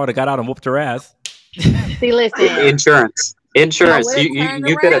my car, I would have got out and whooped her ass. See, listen. Insurance.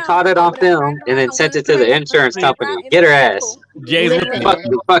 You could have caught it on film and then sent it to the insurance company. Get her ass.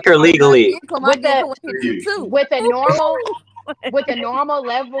 Fuck her legally. With a normal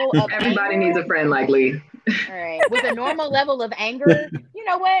level of everybody needs a friend like Lee. All right. With a normal level of anger, you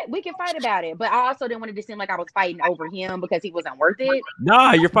know what? We can fight about it. But I also didn't want it to seem like I was fighting over him because he wasn't worth it.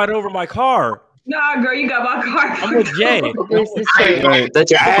 Nah, you're fighting over my car. Nah, girl, you got my car. I'm with Jay.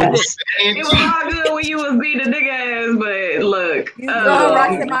 That's your ass. It was all good when you was beating the nigga ass, but look. You throwing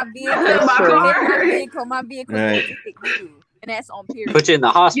rocks at my vehicle. My vehicle. Right. And that's on period. Put you in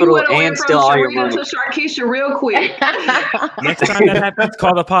the hospital and steal all your money. To Sharkeisha real quick. Next time that happens,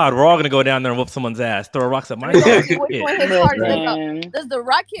 call the pod. We're all gonna go down there and whoop someone's ass. Throw rocks at my car. Which one hits harder? Does the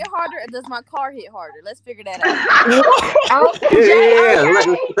rock hit harder or does my car hit harder? Let's figure that out.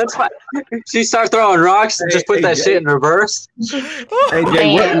 Yeah, that's fine. She starts throwing rocks and just put that shit in reverse. Hey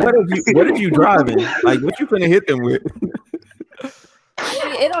Jay, what if you driving? Like, what you finna hit them with?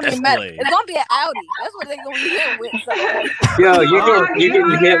 It don't even matter. It's gonna be an Audi. That's what they're gonna be hit with. So. Yo, you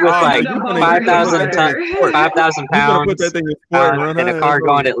get hit with like 5,000 pounds in a car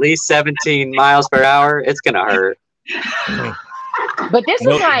going at least 17 miles per hour. It's gonna hurt. But this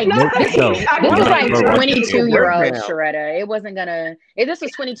was like 22-year-old Sharetta. It wasn't gonna. If this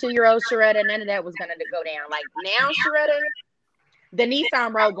was 22-year-old Sharetta, none of that was gonna go down. Like now, Sharetta, the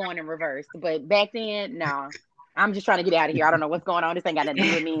Nissan Rogue going in reverse. But back then, no. I'm just trying to get out of here. I don't know what's going on. This ain't got nothing to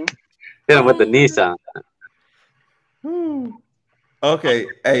do with me. Hit him with the Nissan. Okay.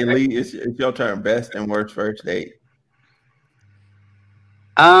 Hey, Lee, it's your turn. Best and worst first date.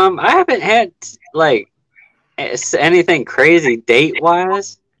 I haven't had like anything crazy date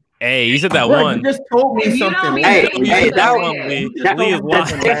wise. Hey, you said that one. You just told me something. Hey, that one.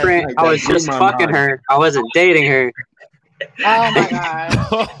 That's different. I was just fucking her. I wasn't dating her. Oh my god!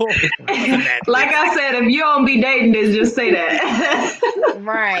 Like I said, if you don't be dating this, just say that.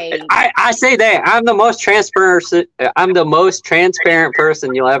 Right. I say that I'm the most transparent. I'm the most transparent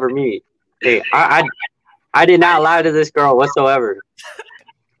person you'll ever meet. Hey, I did not lie to this girl whatsoever.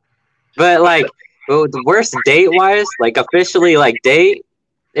 But like the worst date wise, like officially like date,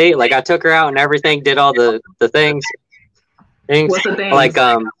 like I took her out and everything, did all the things. What's the thing? Like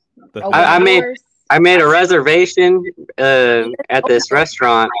I made a reservation at this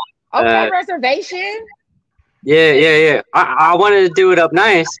restaurant. Okay, reservation? Yeah. I wanted to do it up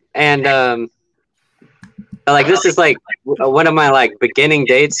nice. And like this is like one of my like beginning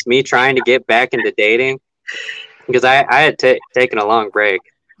dates, me trying to get back into dating. Because I had taken a long break.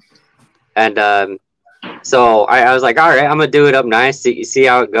 And so I was like, all right, I'm going to do it up nice, see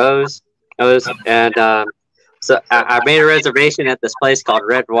how it goes. And so I made a reservation at this place called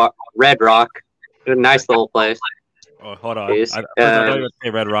Red Rock. A nice little place. Oh, hold on. I thought you would say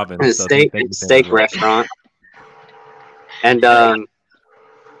Red Robin. So steak restaurant. And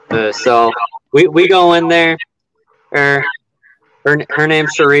so we go in there. Her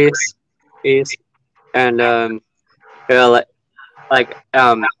name's Charisse. And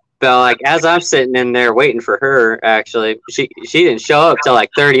like as I'm sitting in there waiting for her, actually, she didn't show up till like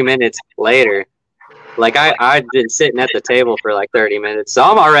 30 minutes later. Like I'd been sitting at the table for like 30 minutes, so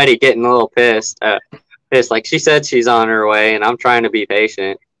I'm already getting a little pissed. Like she said she's on her way, and I'm trying to be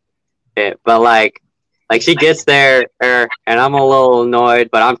patient. But like she gets there, and I'm a little annoyed,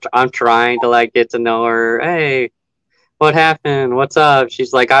 but I'm trying to like get to know her. Hey, what happened? What's up?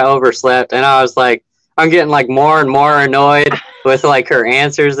 She's like, I overslept, and I was like, I'm getting like more and more annoyed with like her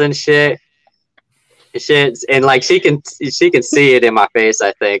answers and shit. And like she can see it in my face.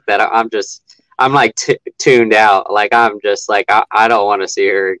 I think that I'm like tuned out. Like I'm just like I don't want to see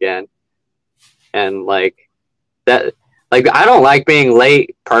her again. And like that, like I don't like being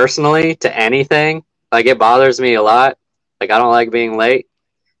late personally to anything. Like it bothers me a lot. Like I don't like being late.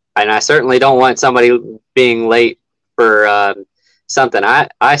 I certainly don't want somebody being late for something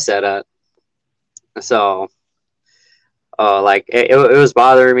I set up. So, like it was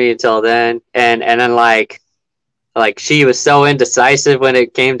bothering me until then, and then like she was so indecisive when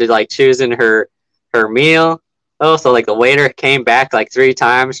it came to like choosing her meal. Oh, so like the waiter came back like 3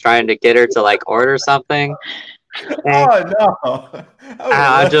 times trying to get her to like order something. And no!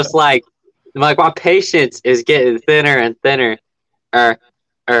 I just like my patience is getting thinner and thinner, or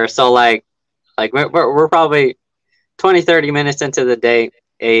so like we're probably 20-30 minutes into the date,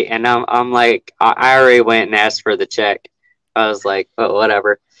 and I'm like I already went and asked for the check. I was like, oh,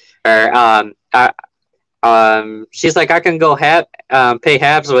 whatever. Or she's like, I can go pay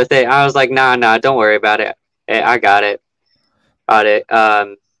halves with it. I was like, nah, don't worry about it. I got it.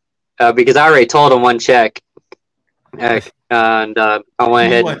 Because I already told him one check. And I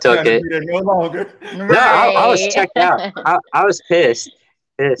went ahead and took it. No longer. No, I was checked out. I was pissed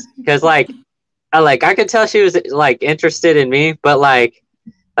because like I could tell she was like interested in me, but like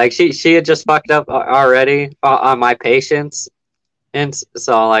she had just fucked up already on my patience, and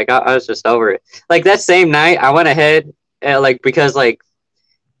so like I was just over it. Like that same night, I went ahead because like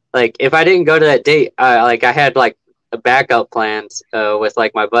if I didn't go to that date, like I had like backup plans with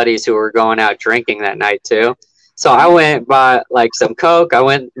like my buddies who were going out drinking that night too. So I went and bought like some Coke. I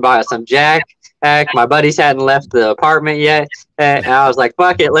went and bought some Jack. My buddies hadn't left the apartment yet, and I was like,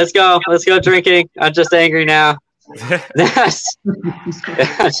 "Fuck it, let's go drinking." I'm just angry now. I'm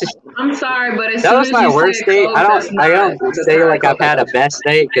sorry, but that was my worst date. I don't say like I've had a best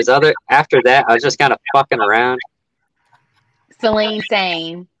date because after that I was just kind of fucking around. Celine,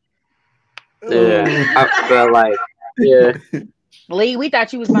 same. Yeah, but like, yeah. Lee, we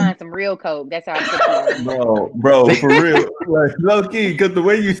thought you was buying some real Coke. That's how I took you. Bro, for real. Like, low key, because the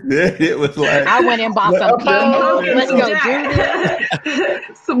way you said it was like... I went and bought some Coke. Let's go do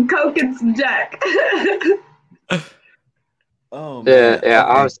this. Some Coke and some Jack. Oh, man. Yeah,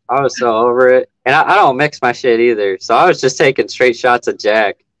 okay. I was so over it. And I don't mix my shit either. So I was just taking straight shots of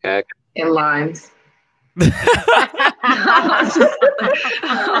Jack. And limes.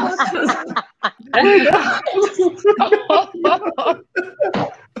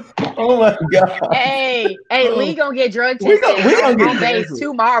 Oh my god! Hey, Lee gonna get drug tested on base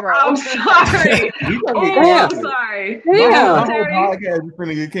tomorrow. I'm sorry. I'm sorry. Yeah. The whole podcast is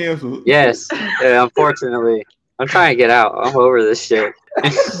gonna get canceled. Yes, unfortunately, I'm trying to get out. I'm over this shit.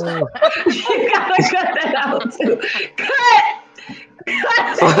 You gotta cut that out too. Cut.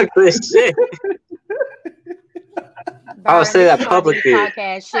 Fuck this shit. I'll say that publicly.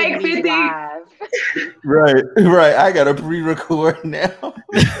 Podcast should be live. Right. I gotta pre-record now.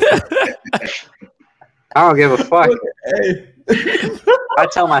 I don't give a fuck. Hey. I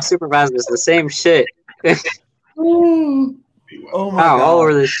tell my supervisors the same shit. Oh my god! All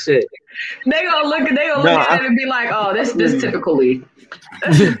over this shit. They gonna look at it and be like, "Oh, this typically."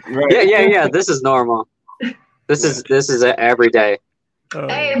 Right. Yeah. This is normal. This is every day.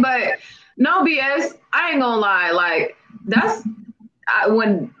 Hey, but no BS. I ain't gonna lie. Like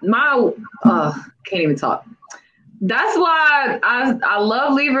when my can't even talk. That's why I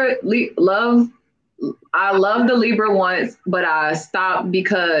love I love the Libra once, but I stopped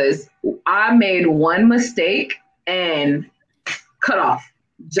because I made one mistake and cut off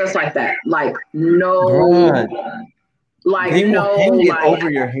just like that. Like no, God. like They no, will like over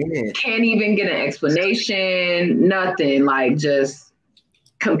your head. Can't even get an explanation. Nothing. Like just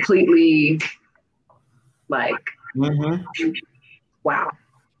completely. Like wow.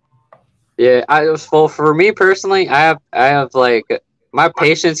 Yeah, for me personally, I have like my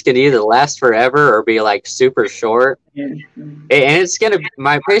patience can either last forever or be like super short, and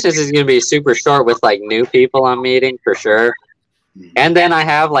my patience is gonna be super short with like new people I'm meeting for sure, and then I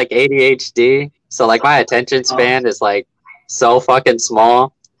have like ADHD, so like my attention span is like so fucking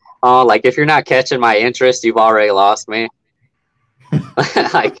small. Like if you're not catching my interest, you've already lost me.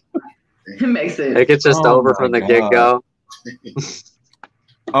 Like. It makes sense. Like it's just over from the get-go.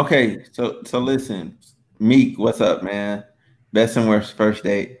 Okay, so listen, Meek, what's up, man? Best and worst first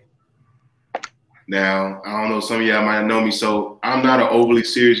date. Now, I don't know, some of y'all might know me, so I'm not an overly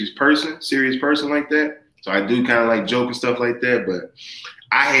serious person like that. So I do kind of like joke and stuff like that, but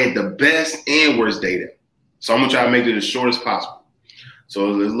I had the best and worst date ever. So I'm gonna try to make it as short as possible.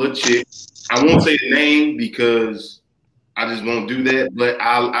 So this little chick, I won't say the name because I just won't do that, but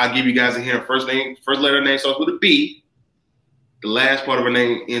I'll give you guys a hint. First letter of her name starts with a B. The last part of her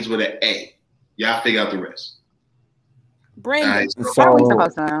name ends with an A. Y'all figure out the rest. Brenda. Right, How are we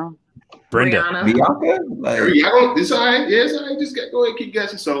supposed to know? Brenda. Bianca? Like, y'all it's all right. Yeah, it's all right. Just go ahead and keep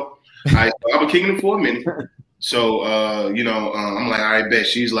guessing. So, all right, so I've been kicking it for a minute. So I'm like, all right, bet.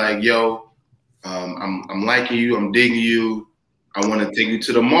 She's like, yo, I'm liking you, I'm digging you. I want to take you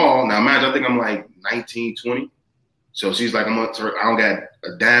to the mall. Now imagine, I think I'm like 19, 20. So she's like, I don't got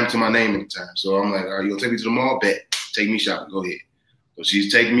a dime to my name at the time. So I'm like, all right, you gonna take me to the mall? Bet. Take me shopping. Go ahead. So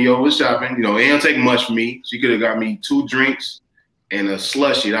she's taking me over shopping. You know, it don't take much for me. She could have got me 2 drinks and a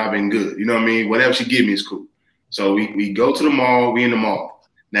slushie. I've been good. You know what I mean? Whatever she give me is cool. So we go to the mall. We in the mall.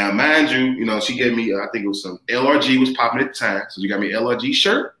 Now, mind you, she gave me, I think it was some LRG was popping at the time. So she got me an LRG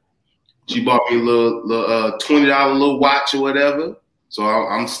shirt. She bought me a little $20 little watch or whatever. So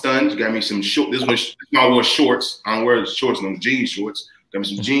I'm stunned. She got me some shorts. I wore shorts. I don't wear shorts, no jean shorts. Got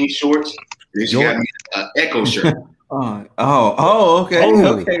me some jean shorts. And then she got me an Echo shirt. Okay.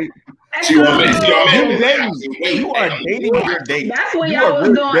 Okay. You are dating your date. That's what y'all was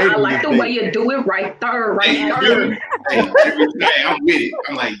doing. I like the way you do it right there, right there. Every day I'm with it.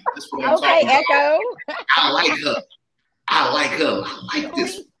 I'm like, that's what I'm talking about. Echo. I like her. I like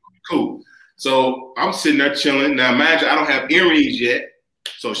this. Cool. So I'm sitting there chilling. Now imagine I don't have earrings yet.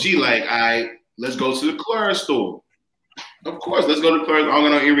 So she like, all right, let's go to the Claire's store. Of course, let's go to Claire's. I don't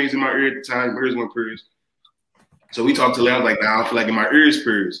got no earrings in my ear at the time. My ears weren't pierced. So we talked to her. I was like, nah, I feel like in my ears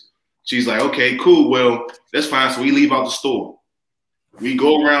pierced. She's like, okay, cool. Well, that's fine. So we leave out the store. We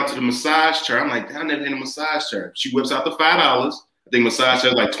go around to the massage chair. I'm like, I never had a massage chair. She whips out the $5. I think massage chair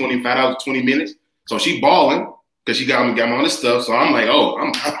is like $25, 20 minutes. So she balling because she got me on this stuff. So I'm like, oh,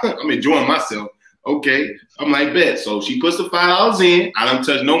 I'm enjoying myself. Okay. I'm like, bet. So she puts the $5 in. I don't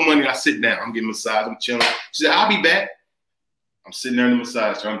touch no money. I sit down. I'm getting massaged. I'm chilling. She said, I'll be back. I'm sitting there in the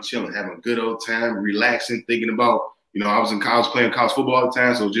massage chair. I'm chilling, having a good old time, relaxing, thinking about, I was in college playing college football all the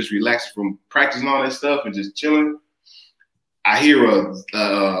time. So just relaxing from practice and all that stuff and just chilling. I hear a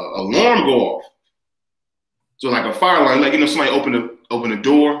alarm go off. So like a fire alarm, like, somebody open the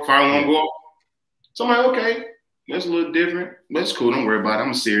door, fire alarm go off. So I'm like, okay, that's a little different. But it's cool. Don't worry about it. I'm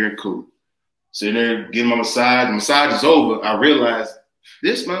gonna sit here and cool. Sitting there getting my massage. The massage is over. I realized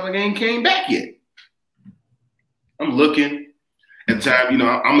this motherfucker ain't came back yet. I'm looking. At the time, I'm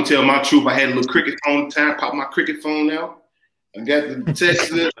gonna tell my truth. I had a little cricket phone at the time. Popped my cricket phone out. I got the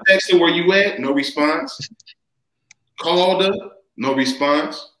text where you at? No response. Called her, no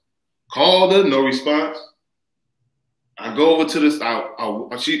response. Called her, no response. I go over to this.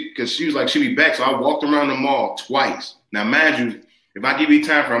 Because she was like she'll be back. So I walked around the mall twice. Now, mind you, if I give you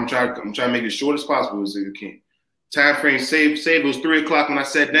time frame, I'm trying to make it as short as possible as you can. Time frame, save. It was 3 o'clock when I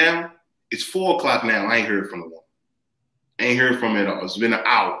sat down. It's 4 o'clock now. I ain't heard from the woman. Ain't heard from her at all. It's been an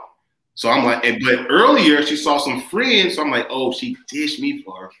hour. So I'm like, but earlier she saw some friends. So I'm like, oh, she dished me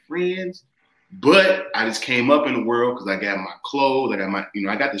for her friends. But I just came up in the world because I got my clothes. I got my,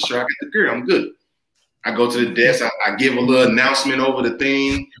 I got the shirt, I got the gear. I'm good. I go to the desk. I give a little announcement over the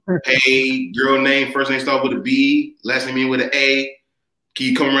thing. Hey, girl name, first name start with a B, last name with an A. Can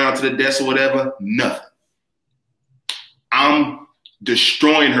you come around to the desk or whatever? Nothing. I'm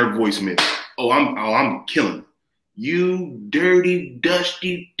destroying her voicemail. I'm killing her. You dirty,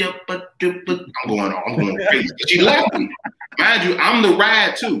 dusty, I'm going crazy. She left me. Mind you, I'm the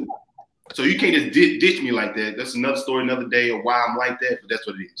ride too. So you can't just ditch me like that. That's another story, another day of why I'm like that, but that's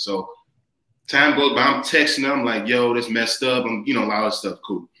what it is. So time goes by, I'm texting her, I'm like, yo, this messed up. I'm, a lot of stuff,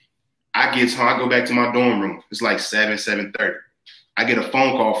 cool. I get home, I go back to my dorm room. It's like 7:30. I get a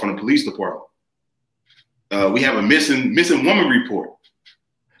phone call from the police department. We have a missing woman report.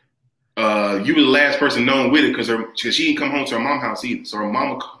 You were the last person known with it because she didn't come home to her mom's house either. So her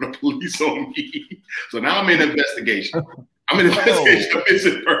mama called the police on me. So now I'm in investigation. I'm in investigation of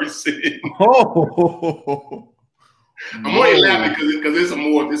missing person. I'm only laughing because it's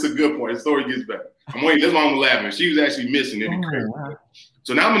a good point. The story gets better. That's why I'm laughing. She was actually missing in the crib. Wow.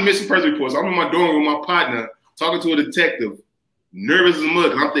 So now I'm in missing person report. So I'm in my dorm room with my partner talking to a detective, nervous as a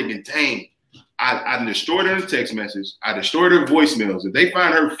mug. And I'm thinking, dang, I destroyed her text message. I destroyed her voicemails. If they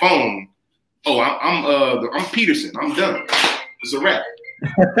find her phone, I'm Peterson. I'm done. It's a wrap.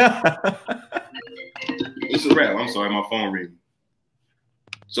 It's a wrap. I'm sorry, my phone ringing.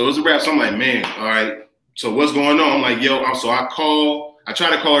 So it's a wrap. So I'm like, man, all right. So what's going on? I'm like, yo. So I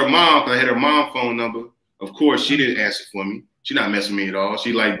tried to call her mom because I had her mom phone number. Of course, she didn't answer for me. She not messing with me at all.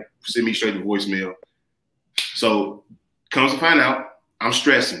 She sent me straight to voicemail. So comes to find out, I'm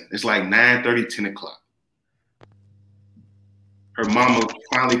stressing. It's like 9:30, 10 o'clock. Her mama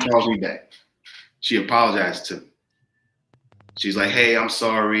finally calls me back. She apologized to me. She's like, hey, I'm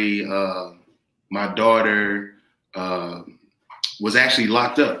sorry. My daughter was actually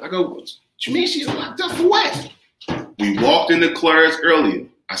locked up. I go, what you mean she's locked up for what? We walked into Claire's earlier.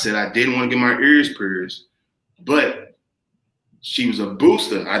 I said I didn't want to get my ears pierced, but she was a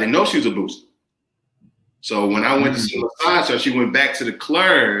booster. I didn't know she was a booster. So when I went to see massage her, she went back to the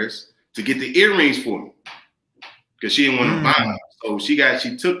Claire's to get the earrings for me because she didn't want to buy them. So she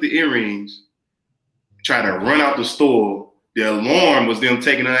took the earrings, tried to run out the store. The alarm was them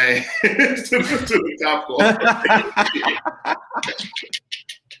taking her ass to the top floor.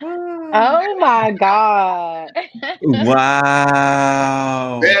 Oh my God.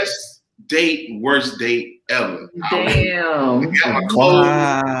 Wow. Best date, worst date ever. Damn. I got my clothes.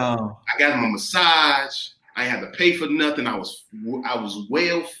 Wow. I got my massage. I had to pay for nothing. I was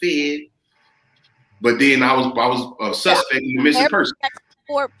well fed. But then I was a suspect in the missing person.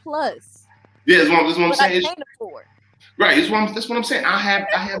 Sport plus. Yeah, that's what I'm saying. Right, that's what I'm saying. I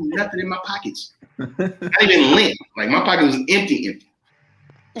have nothing in my pockets. Not even lint. Like my pocket was empty.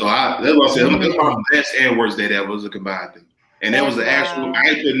 So that's what I said. That's my best and worst date ever was a combined thing. And that was the actual. I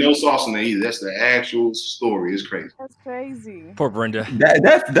ain't put no sauce in there either. That's the actual story. It's crazy. That's crazy. Poor Brenda.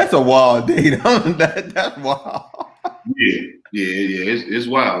 That's a wild date. That's wild. Yeah. It's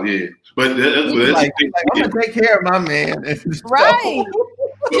wild. Yeah, but that's like, I'm gonna take care of my man. Right.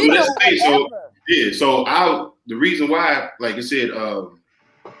 So the reason why, like I said,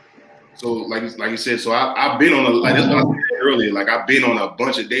 so like you said, so I've been on that's what I said earlier. Like I've been on a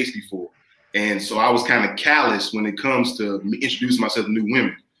bunch of dates before, and so I was kind of callous when it comes to introducing myself to new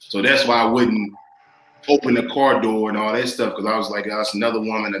women. So that's why I wouldn't open the car door and all that stuff because I was like, that's another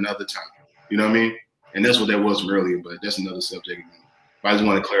woman, another time. You know what I mean? And that's what that was earlier, but that's another subject again. But I just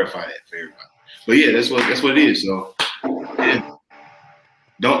want to clarify that for everybody. But yeah, that's what it is. So yeah.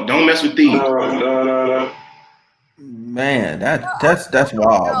 Don't mess with thieves. Man, that's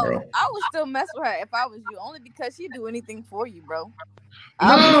wild, bro. I would still mess with her if I was you, only because she'd do anything for you, bro.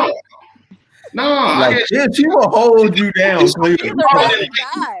 No. Like she will hold you down. She's the right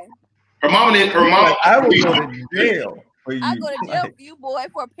guy. Her mom. I would go to jail for you. I go to jail for you, boy,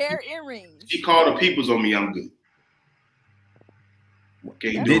 for a pair of earrings. She called the peoples on me. I'm good.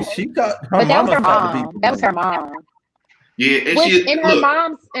 Did she call? But that was her mom. That was her mom. Yeah, and which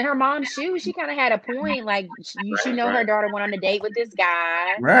in her mom's shoes, she kind of had a point. Like she know her daughter went on a date with this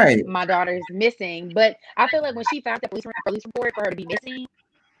guy. Right. My daughter's missing, but I feel like when she found the police report for her to be missing,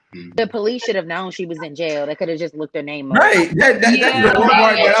 the police should have known she was in jail. They could have just looked her name up. Right. That's the one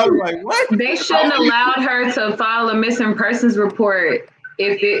part that I was like, what? They shouldn't allowed her to file a missing persons report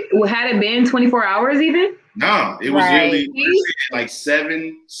if it had been 24 hours even. No, it was really like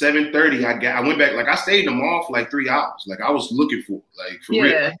 7:30. I went back, like I stayed in the mall for like 3 hours. Like I was looking for, like for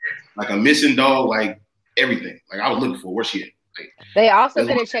real, like a missing dog, like everything. Like I was looking for where she at. Like, they also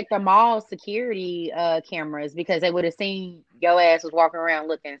could have checked the mall security cameras because they would have seen your ass was walking around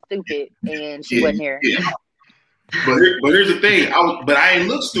looking stupid and she wasn't here. Yeah. But here's the thing, I ain't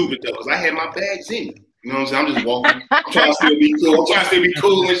look stupid though because I had my bags in me. You know what I'm saying? I'm just walking. I'm trying to still be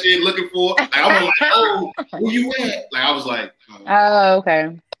cool. and shit, looking for. Like, I'm like, oh, where you at? Like I was like, oh,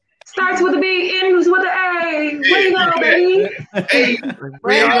 okay. Starts with a B, ends with an A. Where you go, baby? Hey,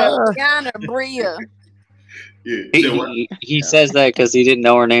 Bria. Yeah. He says that because he didn't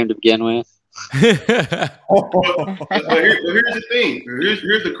know her name to begin with. But here's the thing.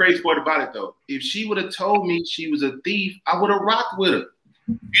 Here's the crazy part about it though. If she would have told me she was a thief, I would have rocked with her.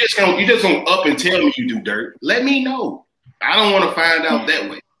 You just don't up and tell me you do dirt. Let me know. I don't want to find out that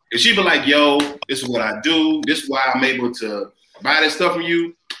way. If she be like, yo, this is what I do. This is why I'm able to buy this stuff from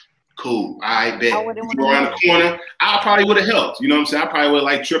you. Cool. I bet. If you go around the corner, I probably would have helped. You know what I'm saying? I probably would have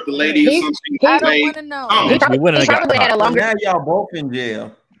like tripped the lady or something. I don't want to know. He probably would have had a longer. Now y'all both in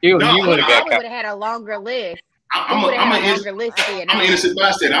jail. You would have had a longer list. I'm an innocent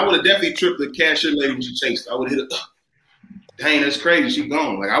bystander. I would have definitely tripped the cashier lady when she chased her. I would have hit her. Dang, that's crazy. She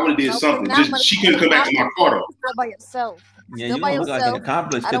gone. Like I would have did something. Just she couldn't come back to my car though. Still by yourself. Yeah, you don't look like an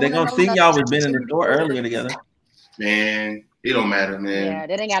accomplice because they're gonna see y'all was been in the store earlier together. Man, it don't matter, man. Yeah,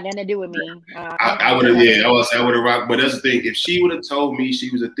 that ain't got nothing to do with me. I would have, I would have rocked. But that's the thing. If she would have told me she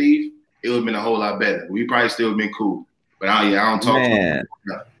was a thief, it would have been a whole lot better. We probably still have been cool. But I don't talk to her.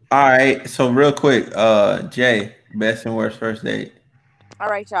 All right. So real quick, Jay, best and worst first date. All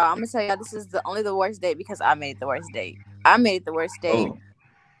right, y'all. I'm gonna tell y'all this is only the worst date because I made the worst date. I made the worst date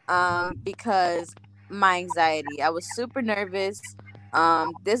because my anxiety. I was super nervous.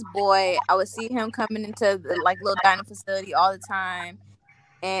 This boy, I would see him coming into the like little dining facility all the time,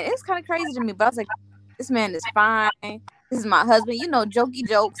 and it's kind of crazy to me. But I was like, this man is fine. This is my husband. You know, jokey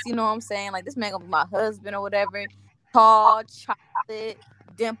jokes. You know what I'm saying? Like this man gonna be my husband or whatever. Tall, chocolate,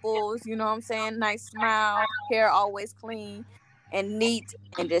 dimples. You know what I'm saying? Nice smile, hair always clean and neat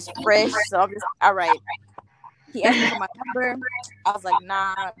and just fresh. So I'm just all right. He asked me for my number. I was like,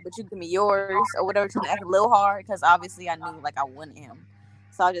 nah, but you give me yours or whatever. To act a little hard because obviously I knew like I wanted him.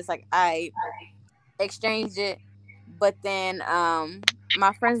 So I was just like, exchanged it. But then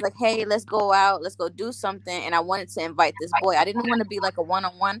my friend's like, hey, let's go out, let's go do something. And I wanted to invite this boy. I didn't want to be like a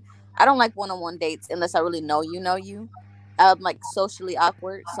one-on-one. I don't like one-on-one dates unless I really know you. I'm like socially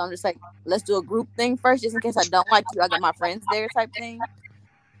awkward. So I'm just like, let's do a group thing first, just in case I don't like you. I got my friends there type thing.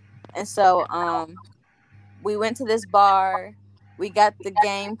 And so we went to this bar. We got the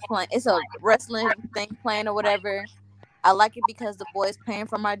game playing. It's a wrestling thing playing or whatever. I like it because the boy's paying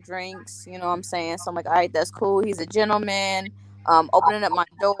for my drinks. You know what I'm saying? So I'm like, all right, that's cool. He's a gentleman. Opening up my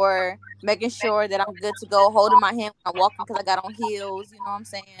door, making sure that I'm good to go, holding my hand when I'm walking because I got on heels. You know what I'm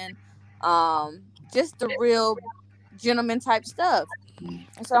saying? Just the real gentleman type stuff.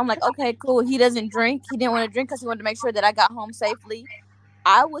 And so I'm like, okay, cool. He doesn't drink. He didn't want to drink because he wanted to make sure that I got home safely.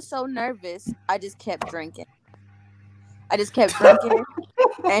 I was so nervous. I just kept drinking. I was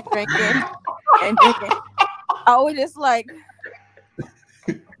just like,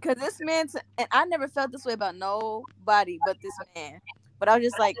 because this man, and I never felt this way about nobody but this man. But I was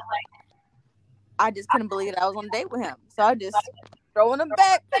just like, I just couldn't believe that I was on a date with him. So I just throwing him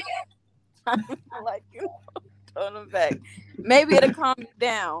back. Like, throwing him back. Maybe it'll calm me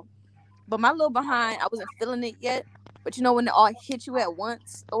down. But my little behind, I wasn't feeling it yet. But you know when it all hit you at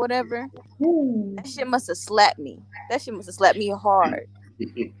once or whatever? That shit must have slapped me. That shit must have slapped me hard.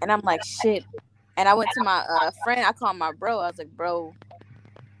 And I'm like, shit. And I went to my friend. I called my bro. I was like, bro,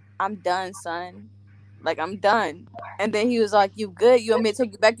 I'm done, son. Like, I'm done. And then he was like, you good? You want me to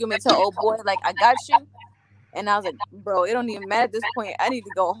take you back? You want me to tell old boy, like, I got you? And I was like, bro, it don't even matter at this point. I need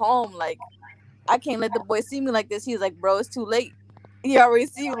to go home. Like, I can't let the boy see me like this. He was like, bro, it's too late. He already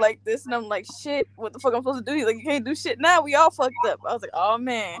see you like this. And I'm like, shit, what the fuck I'm supposed to do? He's like, you can't do shit now. We all fucked up. I was like, oh,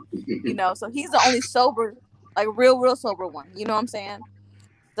 man. You know, so he's the only sober, like, real sober one. You know what I'm saying?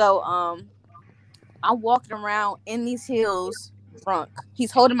 So, I'm walking around in these heels drunk.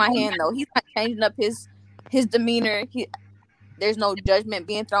 He's holding my hand, though. He's not changing up his demeanor. There's no judgment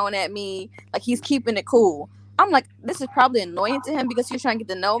being thrown at me. Like, he's keeping it cool. I'm like, this is probably annoying to him because he's trying to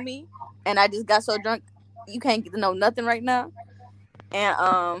get to know me. And I just got so drunk, you can't get to know nothing right now.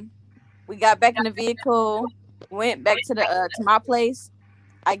 And we got back in the vehicle, went back to my place.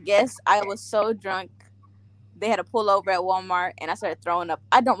 I guess I was so drunk, they had to pull over at Walmart, and I started throwing up.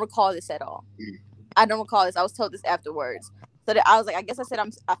 I don't recall this at all. I don't recall this. I was told this afterwards. So I was like, I guess I said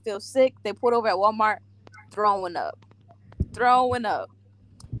I feel sick. They pulled over at Walmart, throwing up.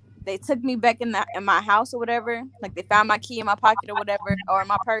 They took me back in my house or whatever. Like, they found my key in my pocket or whatever, or in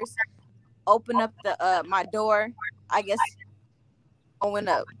my purse. Opened up my door. I guess throwing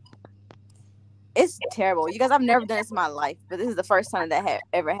up. It's terrible. You guys, I've never done this in my life, but this is the first time that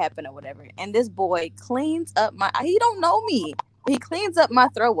ever happened or whatever. And this boy cleans up he don't know me, but he cleans up my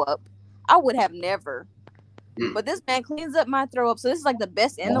throw up. I would have never. But this man cleans up my throw up. So this is like the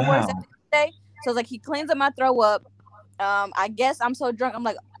best and the worst at the end of the day. So it's like he cleans up my throw up. I guess I'm so drunk. I'm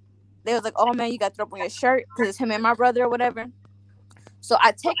like, they was like, oh man, you got throw up on your shirt because it's him and my brother or whatever. So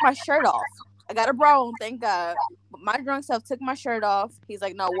I take my shirt off. I got a bra on, thank God. But my drunk self took my shirt off. He's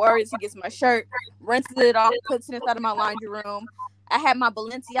like, no worries. He gets my shirt, rinses it off, puts it inside of my laundry room. I had my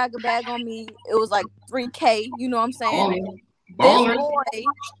Balenciaga bag on me. It was like $3K. You know what I'm saying? This boy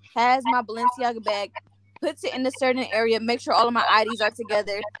has my Balenciaga bag, puts it in a certain area, make sure all of my IDs are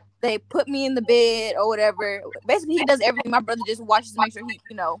together. They put me in the bed or whatever. Basically, he does everything. My brother just watches to make sure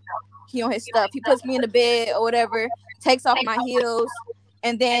he on his stuff. He puts me in the bed or whatever, takes off my heels.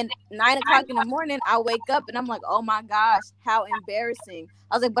 And then 9 o'clock in the morning, I wake up and I'm like, oh my gosh, how embarrassing.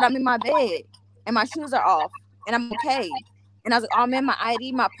 I was like, but I'm in my bed and my shoes are off and I'm okay. And I was like, oh man, my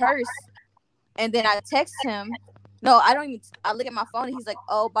ID, my purse. And then I text him. No, I don't even. I look at my phone and he's like,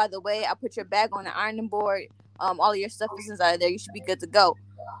 oh, by the way, I put your bag on the ironing board. All of your stuff is inside of there. You should be good to go.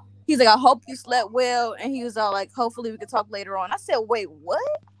 He's like, I hope you slept well. And he was all like, hopefully we can talk later on. I said, wait,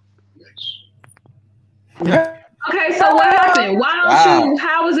 what? Okay, so what happened? Why don't you?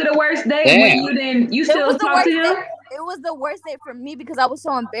 How was it a worst date when you still talk to him? It was the worst date for me because I was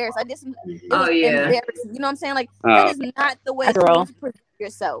so embarrassed. I did some. Embarrassing. You know what I'm saying? Like, that is not the way to present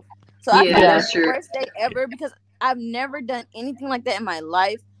yourself. So I think that's the worst date ever because I've never done anything like that in my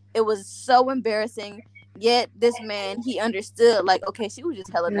life. It was so embarrassing. Yet this man, he understood, like, okay, she was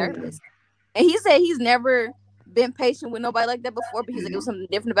just hella nervous. And he said he's never been patient with nobody like that before, but he's like, it was something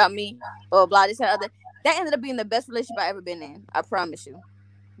different about me, blah, blah, this and other. That ended up being the best relationship I've ever been in. I promise you.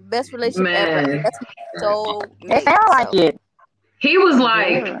 Best relationship ever. That's so it sounds like it. He was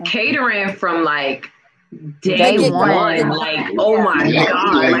like catering from like day one. Like, oh my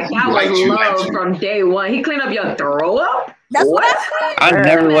God. Like, that was love from day one. He cleaned up your throw up? That's what I said. I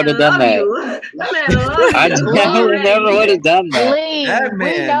never would have done that. I never would have done that. Please, That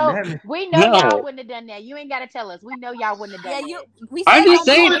man. we know No. y'all wouldn't have done that. You ain't gotta tell us. We know y'all wouldn't have done that. We I'm said just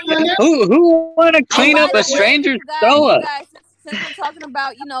saying, who want to clean up a stranger's soda? You guys, since we're talking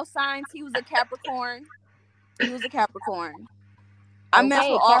about, signs, he was a Capricorn. I mess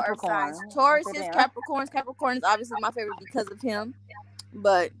with all earth signs. Tauruses, Capricorns. Capricorn is obviously my favorite because of him.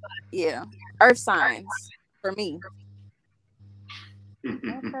 But yeah, earth signs for me.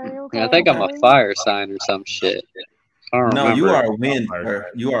 I think I'm a fire sign or some shit. I don't No, remember. you are a wind.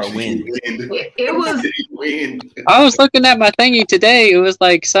 You are a wind. It was. I was looking at my thingy today. It was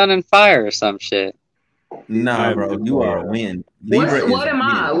like sun and fire or some shit. Nah, bro, you are a wind. What am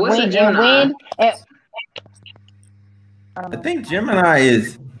I? What's a Gemini? I think Gemini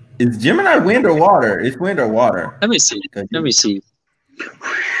is Gemini wind or water? It's wind or water. Let me see.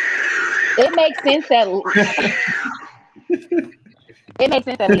 It makes sense that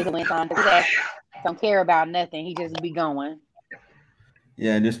he's a wind sign because he don't care about nothing. He just be going.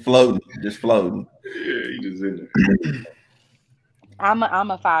 Yeah, just floating. Yeah, he just in there. I'm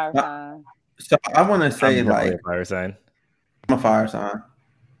a fire sign. So I want to say I'm like a fire sign. I'm a fire sign.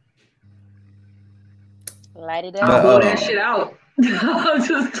 Light it I'll up. blow that shit out. I'm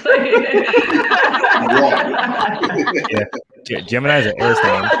just playing. Yeah, Gemini is an air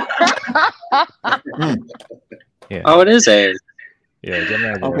sign. Yeah. Oh, it is air. Yeah,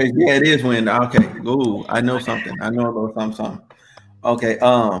 Gemini. Okay, yeah, it is wind. Okay, ooh, I know something. I know a little something. Okay,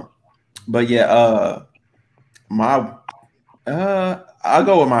 but yeah, I'll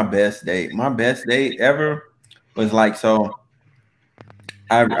go with my best date. My best date ever was like so.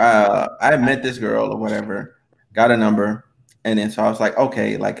 I met this girl or whatever, got a number, and then so I was like,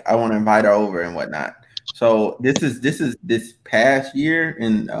 okay, like I want to invite her over and whatnot. So this is this past year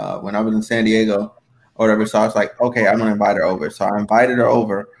in when I was in San Diego or whatever. So I was like, okay, I'm gonna invite her over. So I invited her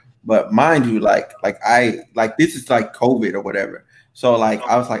over, but mind you, like this is like COVID or whatever. So like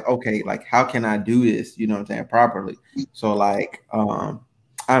I was like, okay, like how can I do this? You know what I'm saying, properly. So like I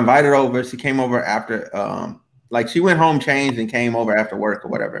invited her over. She came over after like she went home, changed, and came over after work or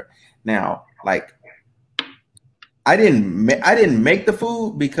whatever. Now, like I didn't make the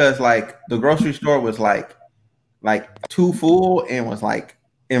food because like the grocery store was like too full and was like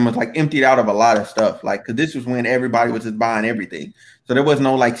emptied out of a lot of stuff. Like, cause this was when everybody was just buying everything. So there was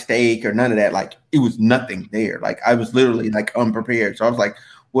no like steak or none of that. Like it was nothing there. Like I was literally like unprepared. So I was like,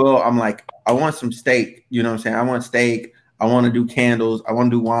 well, I'm like, I want some steak. You know what I'm saying? I want steak. I want to do candles. I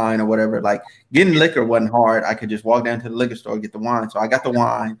want to do wine or whatever. Like getting liquor wasn't hard. I could just walk down to the liquor store, get the wine. So I got the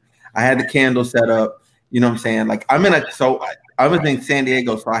wine. I had the candle set up. You know what I'm saying? Like I was in San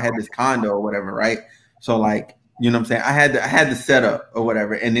Diego. So I had this condo or whatever. Right. So like, you know what I'm saying? I had the setup or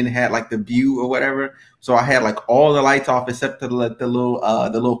whatever, and then it had like the view or whatever. So I had like all the lights off except the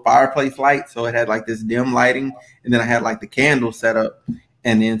little fireplace light. So it had like this dim lighting, and then I had like the candle set up,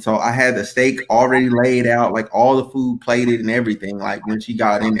 and then so I had the steak already laid out, like all the food plated and everything. Like when she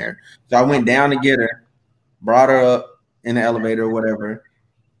got in there, so I went down to get her, brought her up in the elevator or whatever,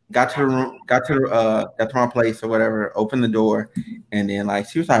 got to the room, got to my place or whatever, opened the door, and then like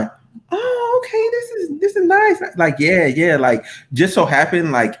she was like, oh, okay, this is nice. Like, yeah. Like, just so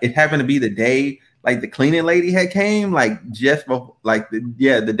happened, like, it happened to be the day, like, the cleaning lady had came, like, just before, like, the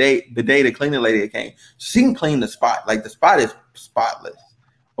day the cleaning lady had came. She can clean the spot. Like, the spot is spotless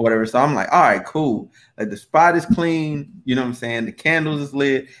or whatever. So I'm like, all right, cool. Like, the spot is clean. You know what I'm saying? The candles is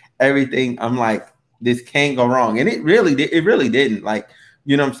lit. Everything. I'm like, this can't go wrong. And it really didn't. Like,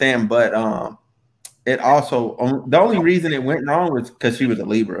 you know what I'm saying? But it also, the only reason it went wrong was because she was a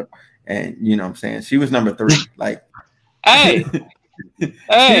Libra. And you know what I'm saying? She was number 3. Like, hey, she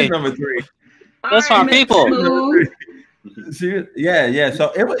was number 3. That's my people. Yeah.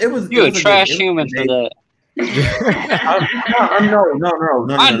 So it was. You a trash human for that. No.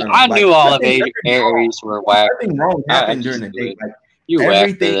 I knew all of Aries were whack. Nothing wrong happened during the date. Like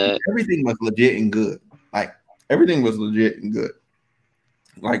everything was legit and good. Like everything was legit and good.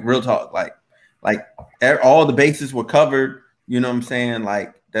 Like real talk. Like all the bases were covered. You know what I'm saying?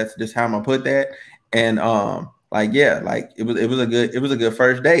 Like that's just how I'm gonna put that. And like yeah, like it was a good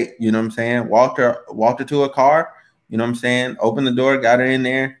first date. You know what I'm saying? Walked her to a car. You know what I'm saying? Opened the door, got her in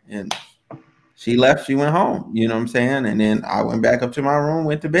there, and she left. She went home. You know what I'm saying? And then I went back up to my room,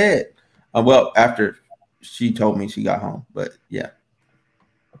 went to bed. Well, after she told me she got home, but yeah.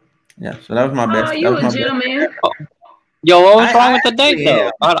 So that was my best. Oh, you a gentleman? Yo, what was wrong with the date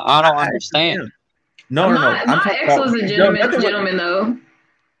though? I don't understand. No. My ex was a gentleman though.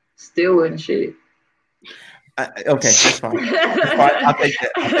 Still wasn't shit. Okay, that's fine. That's fine. I'll take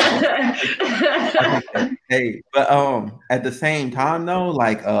that. I'll take that. Hey, but at the same time though,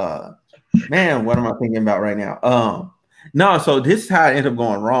 like man, what am I thinking about right now? No, so this is how it ended up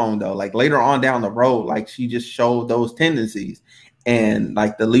going wrong though. Like later on down the road, like she just showed those tendencies and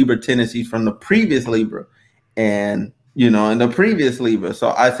like the Libra tendencies from the previous Libra, and and the previous Libra. So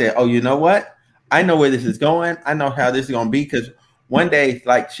I said, oh, you know what? I know where this is going. I know how this is gonna be because one day,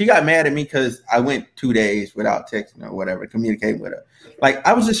 like she got mad at me because I went 2 days without texting or whatever, communicating with her. Like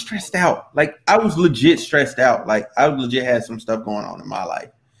I was just stressed out. Like I was legit stressed out. Like I legit had some stuff going on in my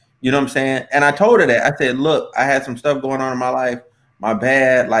life. You know what I'm saying? And I told her that. I said, look, I had some stuff going on in my life. My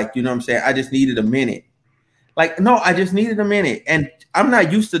bad. Like, you know what I'm saying? I just needed a minute. Like, no, I just needed a minute. And I'm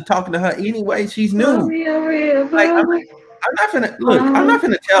not used to talking to her anyway. She's new. Like, I'm not gonna look, I'm not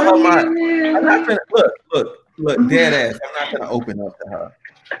gonna tell her I'm not gonna look, dead ass. I'm not gonna open up to her.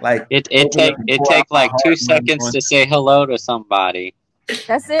 Like it take like 2 seconds to say hello to somebody.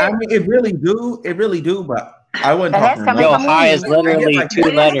 That's it. I mean, it really do, but I wasn't talking to her. Yo, hi is literally like 2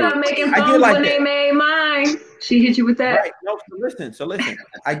 letters. I get like when they made mine. She hit you with that. Right. No, so listen.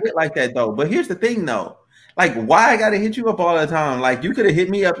 I get like that though. But here's the thing though. Like, why I gotta hit you up all the time? Like, you could have hit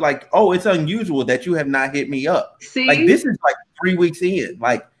me up like, oh, it's unusual that you have not hit me up. See? Like, this is like 3 weeks in.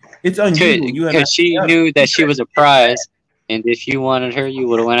 Like, it's unusual. You have she knew that she was a prize, and if you wanted her, you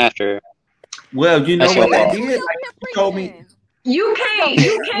would have went after her. Well, you know what I did? Like, you told me. You can't.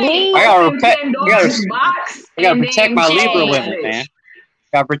 I gotta protect my Libra women, man.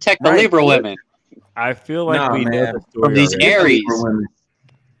 Gotta protect the Libra women. I feel like we know the story from these Aries.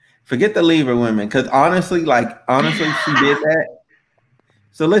 Forget the Libra women, because honestly, she did that.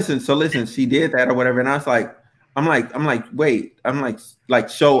 So listen, she did that or whatever, and I was like, I'm like, wait,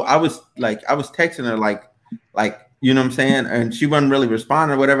 so I was texting her like, you know what I'm saying, and she wasn't really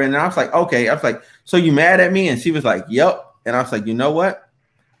responding or whatever, and I was like, okay, I was like, so you mad at me? And she was like, yep, and I was like, you know what?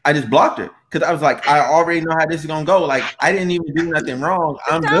 I just blocked her because I was like, I already know how this is gonna go. Like, I didn't even do nothing wrong.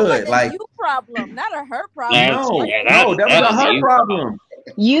 I'm good. Like, you problem, not a her problem. No, that was a her problem.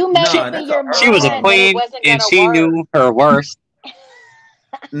 You made me your She was a queen and she knew her worth.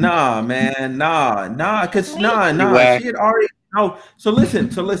 Nah, man, because she had already So listen.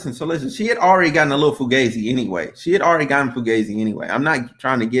 She had already gotten a little fugazi anyway. I'm not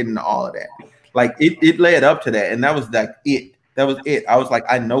trying to get into all of that. Like it led up to that, and that was like it. That was it. I was like,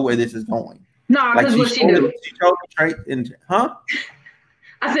 I know where this is going. Nah, because what she do? She told me straight into, huh?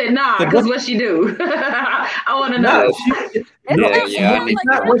 I said, nah, because what she do? I want to know. It's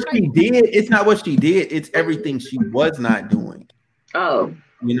not what she did. It's not what she did. It's everything she was not doing. Oh.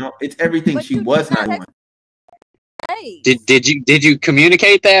 It's everything she was not doing. Did you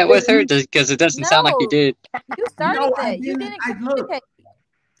communicate that with her? Because it doesn't sound like you did. You started that. You didn't communicate.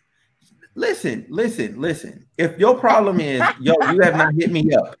 Listen. If your problem is, you have not hit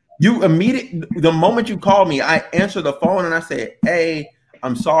me up. The moment you call me, I answer the phone and I say, hey,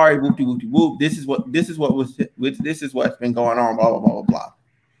 I'm sorry, whoop. This is what's been going on, blah, blah, blah, blah, blah.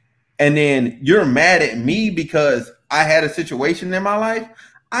 And then you're mad at me because I had a situation in my life.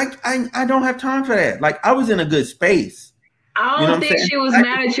 I don't have time for that. Like, I was in a good space. I don't think she was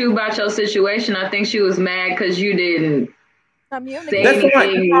mad at you about your situation. I think she was mad because you didn't say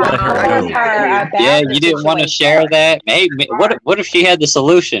anything. Yeah, you didn't want to share that. Maybe. What if she had the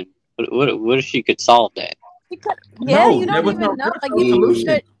solution? What if she could solve that? Yeah, you don't even know. Like,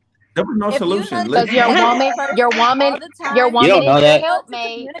 there was no solution. Because your woman you don't know that.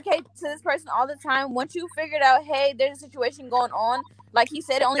 Communicate to this person all the time. Once you figured out, hey, there's a situation going on. Like he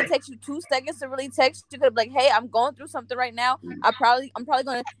said, it only takes you 2 seconds to really text. You could have been like, hey, I'm going through something right now. I'm probably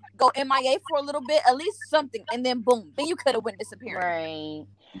gonna go MIA for a little bit, at least something, and then boom, then you could have went disappearing.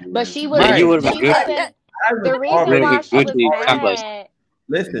 Right. But she was. You would have been good. The reason why she was mad.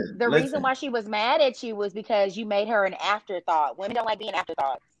 Listen. The reason why she was mad at you was because you made her an afterthought. Women don't like being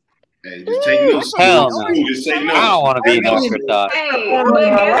afterthoughts. Hey, just take notes. Hell no. Just say no. I don't want to be an afterthought. Hey, but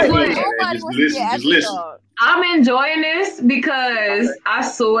guess what? Just listen. I'm enjoying this because I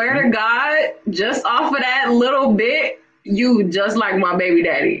swear to God, just off of that little bit, you just like my baby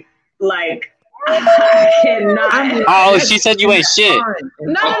daddy. Like, I cannot. Oh, she said you ain't shit.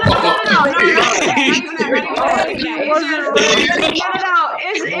 No.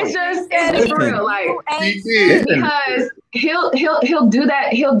 It's real. Like, because he'll do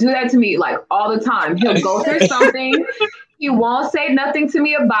that to me like all the time. He'll go through something. He won't say nothing to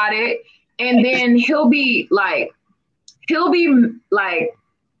me about it. And then he'll be like, I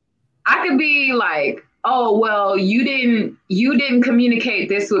could be like, oh, well, you didn't communicate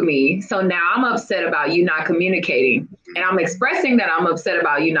this with me. So now I'm upset about you not communicating. And I'm expressing that I'm upset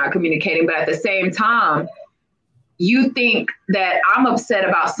about you not communicating. But at the same time, you think that I'm upset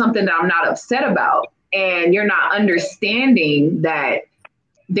about something that I'm not upset about, and you're not understanding that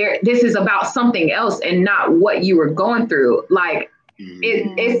this is about something else and not what you were going through. Like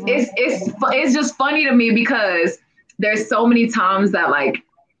it's just funny to me because there's so many times that like,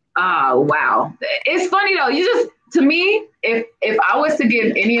 wow, it's funny though. You just, to me, if I was to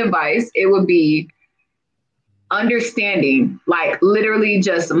give any advice, it would be understanding, like literally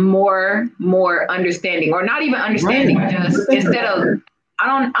just more understanding, or not even understanding, just instead of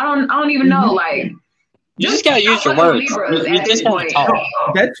I don't even know, like you just gotta use your words. You just have to talk.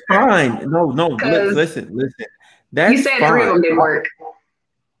 That's fine. No, listen. That's you said fine. 3 of them didn't work.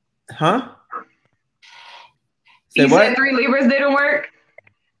 Huh? You said 3 Libras didn't work?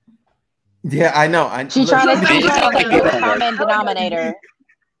 Yeah, I know. She's trying to say you're the common denominator.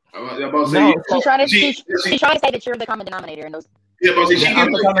 She's trying to say that you're the common denominator in those. Yeah, but she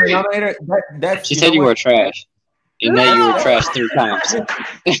I'm the common denominator. She said you were trash. And now you were trash 3 times.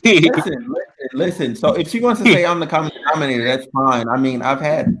 Listen. So if she wants to say I'm the common denominator, that's fine. I mean, I've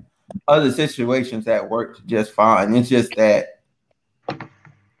had other situations that worked just fine. It's just that,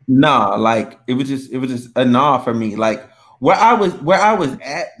 like it was just a nah for me. Like where I was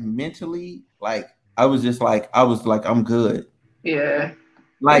at mentally, like I was like I'm good. Yeah.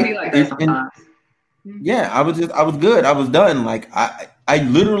 Like, yeah, I was good. I was done. Like I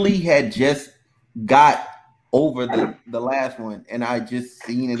literally had just got over the last one, and I just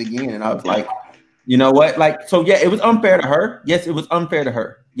seen it again, and I was like, you know what? Like, so yeah, it was unfair to her. Yes, it was unfair to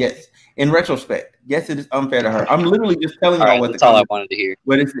her. Yes, in retrospect, yes, it is unfair to her. I'm literally just telling you what that's all I wanted to hear.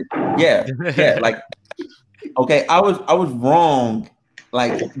 What is it? Yeah. Like, okay, I was wrong.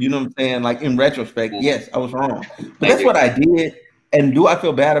 Like, you know what I'm saying? Like in retrospect, yes, I was wrong. But that's what I did. And do I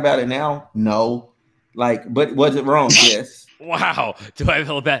feel bad about it now? No. Like, but was it wrong? Yes. Wow. Do I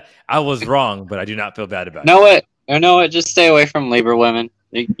feel bad? I was wrong, but I do not feel bad about it. Know what? Just stay away from Libra women.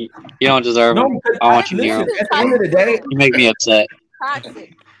 You don't deserve them. I want you near them. At the end of the day, you make me upset.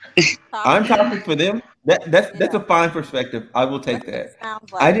 Toxic. I'm toxic for them. That's a fine perspective. I will take that.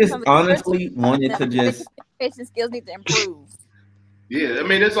 I just honestly wanted to just. Communication skills need to improve. Yeah, I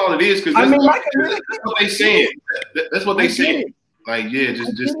mean that's all it is. Because that's what they saying. That's what they saying. Like, yeah,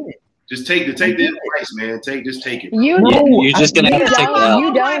 just take the advice, man. Just take it. You're just gonna have to take that.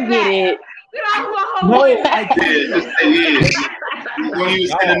 You don't get it. No, I did. Don't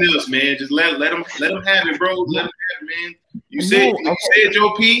use anything else, man. Just let them have it, bro. Let them have it, man. You said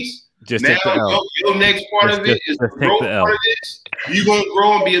your piece. Just now take the L. Your next part of it is the growth part of this. You're gonna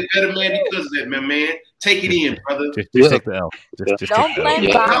grow and be a better man because of that, man. Take it in, brother. Just take the L. Just don't blame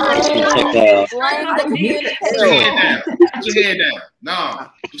the communication. Put your hand down. Nah,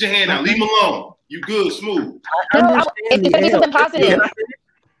 put your hand down. Leave him alone. You good, smooth. It's gonna be something positive.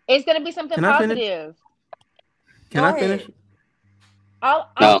 It's gonna be something positive. Can I finish? Go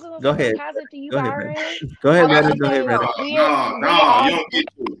ahead. Positive to you, Go ahead, Byron. Go ahead, Brandon. Go ahead, No, you don't get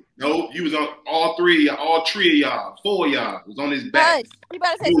to it. No, you was on all three of y'all, 4 of y'all was on his back. You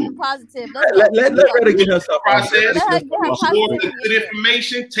better say something positive. Let Retta get herself process. Absorb the good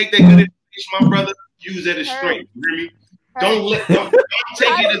information. Take that good information, my brother. Use that as strength. You hear me? Don't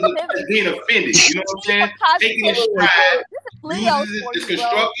take it as being offended. You know what I'm saying? Take it in stride. Use it as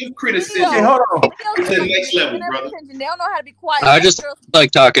constructive criticism. Hey, hold on. To the next level, brother. They don't know how to be quiet. I just like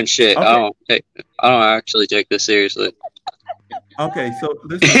talking shit. Okay. I don't actually take this seriously. Okay, so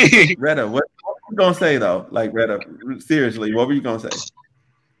listen, Retta, what you gonna say though? Like, Retta, seriously, what were you gonna say?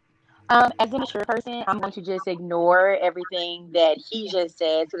 As a mature person, I'm going to just ignore everything that he just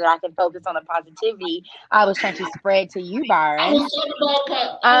said so that I can focus on the positivity I was trying to spread to you, Byron. I was talking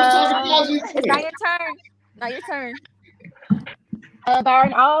about It's not your turn. Not your turn.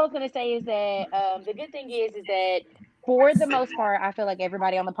 Byron, all I was going to say is that the good thing is that for the most part, I feel like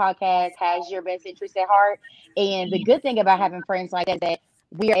everybody on the podcast has your best interest at heart. And the good thing about having friends like that is that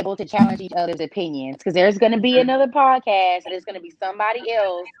we are able to challenge each other's opinions, because there's going to be another podcast and there's going to be somebody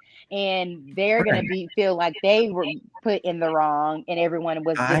else, and they're going to feel like they were put in the wrong and everyone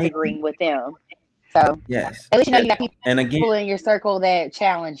was disagreeing with them. So yes, at least you know you got people and again, in your circle that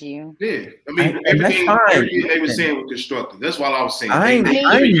challenge you. Yeah, I mean everything they were saying was constructive. That's why I was saying.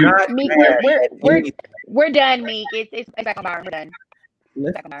 We're done, Meek. It's back on Byron.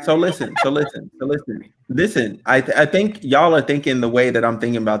 We're done. So listen. I think y'all are thinking the way that I'm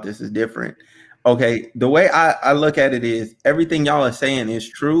thinking about this is different. Okay, the way I look at it is everything y'all are saying is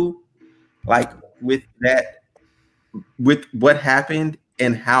true. Like with what happened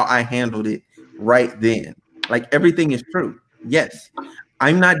and how I handled it right then. Like everything is true. Yes,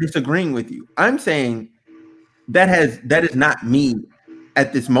 I'm not disagreeing with you. I'm saying that is not me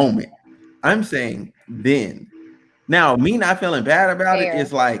at this moment. I'm saying then. Now, me not feeling bad about Fair. it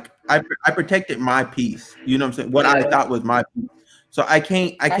is like I protected my peace. You know what I'm saying? What I thought was my peace. So I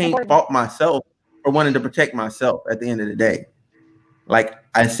can't important. fault myself for wanting to protect myself at the end of the day. Like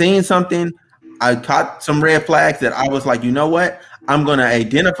I seen something, I caught some red flags that I was like, you know what? I'm gonna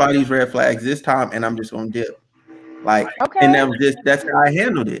identify these red flags this time, and I'm just gonna dip. Like, and that's how I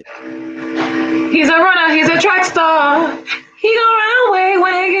handled it. He's a runner. He's a track star. He gonna run away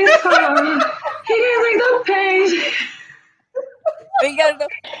when it gets hard. He can take the pain. We gotta go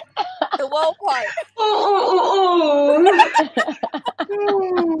the wall part.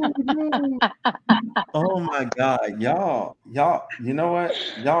 Oh my God, y'all, you know what?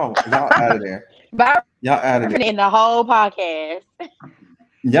 Y'all out of there. Y'all out of there. In the whole podcast.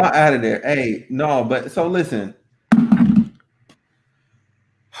 Y'all out of there. Hey, no, but so listen.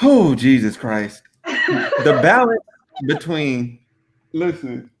 Oh, Jesus Christ. The balance between,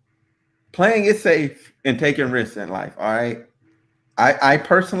 playing it safe and taking risks in life, all right? I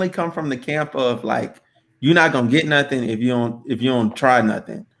personally come from the camp of like, you're not gonna get nothing if you don't try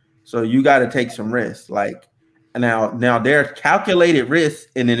nothing. So you got to take some risks. Like now there's calculated risks,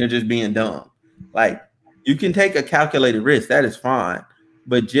 and then they're just being dumb. Like you can take a calculated risk, that is fine,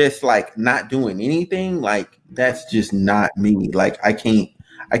 but just like not doing anything, like that's just not me. Like I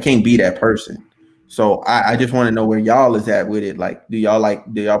can't be that person. So I just want to know where y'all is at with it. Like, do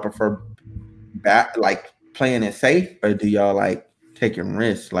y'all prefer like playing it safe, or do y'all like taking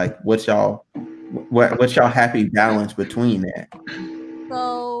risks? Like what's y'all happy balance between that?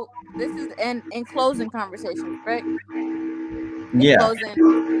 So this is in closing conversation, correct? Yeah.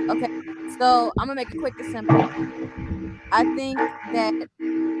 Closing. Okay. So I'm gonna make it quick and simple. I think that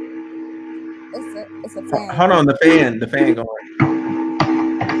it's a fan. Hold on, the fan going.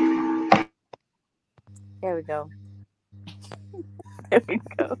 There we go. There we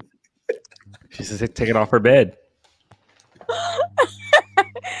go. She says take it off her bed.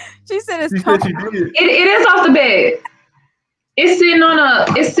 She said it's It is off the bed. It's sitting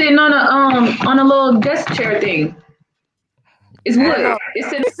on a little desk chair thing. It's wood.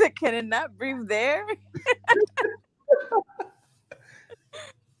 Can it not breathe there?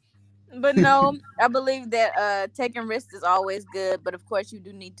 But no, I believe that taking risks is always good, but of course you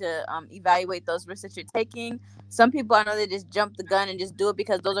do need to evaluate those risks that you're taking. Some people, I know, they just jump the gun and just do it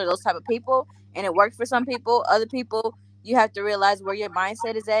because those are those type of people, and it works for some people. Other people, you have to realize where your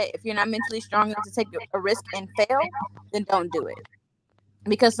mindset is at. If you're not mentally strong enough to take a risk and fail, then don't do it.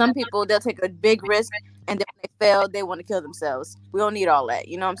 Because some people, they'll take a big risk, and then when they fail, they want to kill themselves. We don't need all that.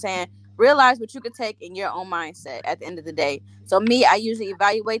 You know what I'm saying? Realize what you could take in your own mindset at the end of the day. So me, I usually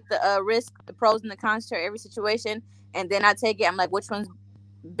evaluate the risk, the pros and the cons to every situation, and then I take it. I'm like, which one's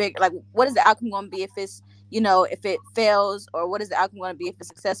big? Like, what is the outcome going to be if it's, if it fails, or what is the outcome going to be if it's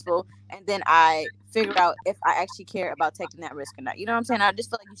successful? And then I figure out if I actually care about taking that risk or not. You know what I'm saying? I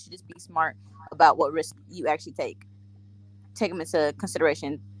just feel like you should just be smart about what risk you actually take. Take them into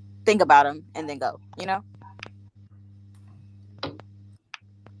consideration, think about them, and then go.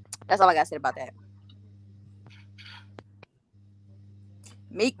 That's all I got to say about that.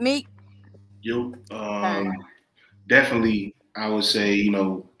 Meek. Yo, definitely, I would say, I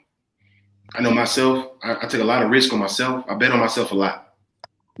know myself. I take a lot of risk on myself. I bet on myself a lot,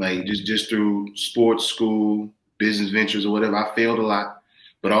 like just through sports, school, business ventures, or whatever. I failed a lot,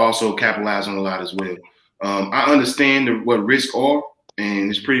 but I also capitalized on a lot as well. I understand what risks are, and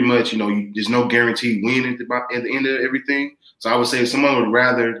it's pretty much, there's no guaranteed win at the end of everything. So I would say someone would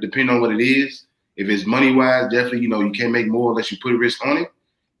rather depend on what it is. If it's money-wise, definitely, you can't make more unless you put a risk on it.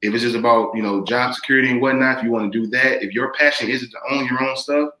 If it's just about, job security and whatnot, if you want to do that, if your passion isn't to own your own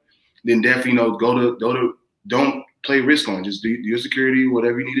stuff, then definitely, don't play risk on it. Just do your security,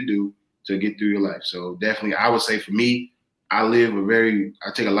 whatever you need to do to get through your life. So definitely, I would say for me, I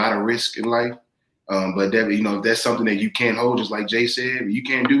take a lot of risk in life. But definitely, if that's something that you can't hold, just like Jay said, if you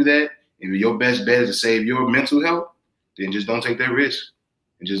can't do that, if your best bet is to save your mental health, then just don't take that risk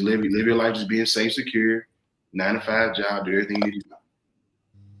and just live your life just being safe, secure, 9-to-5 job, do everything you need to do.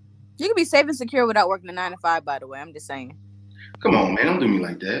 You can be safe and secure without working a 9-to-5, by the way. I'm just saying. Come on, man. Don't do me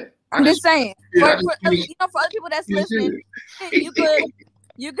like that. I'm just saying. For other people that's listening, you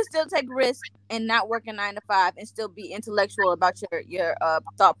could still take risks and not work a 9-to-5 and still be intellectual about your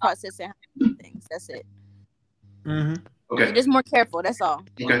thought process and things. That's it. Mm-hmm. Okay. You're just more careful. That's all.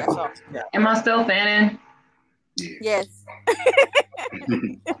 Okay. That's all. Yeah. Am I still fanning? Yeah. Yes.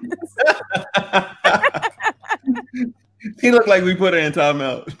 He looked like we put her in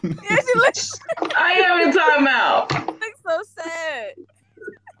timeout. Yeah, she looks. I am in timeout. She looks so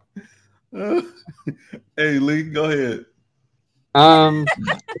sad. Hey, Lee, go ahead.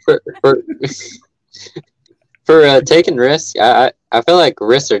 For for taking risks, I feel like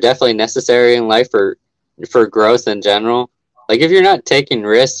risks are definitely necessary in life for growth in general. Like if you're not taking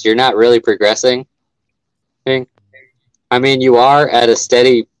risks, you're not really progressing. I mean, you are at a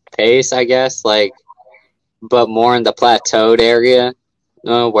steady pace, I guess, like, but more in the plateaued area,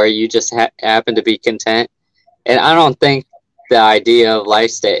 where you just happen to be content. And I don't think the idea of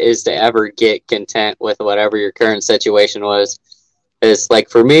life is to ever get content with whatever your current situation was. It's like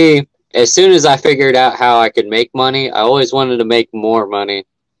for me, as soon as I figured out how I could make money, I always wanted to make more money.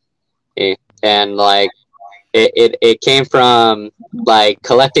 And like it came from like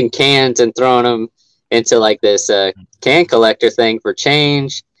collecting cans and throwing them into like this can collector thing for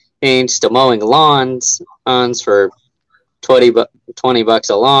change to mowing lawns for 20 bucks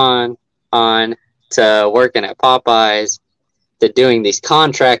a lawn on to working at Popeyes to doing these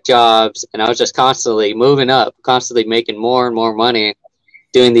contract jobs, and I was just constantly moving up, constantly making more and more money,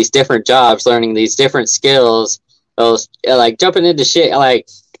 doing these different jobs, learning these different skills. I was like jumping into shit like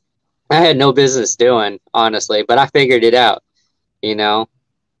I had no business doing, honestly, but I figured it out, you know.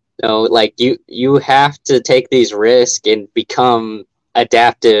 So like you have to take these risks and become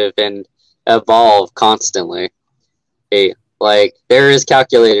adaptive and evolve constantly. Like there is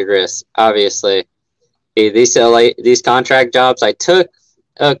calculated risk, obviously. These contract jobs I took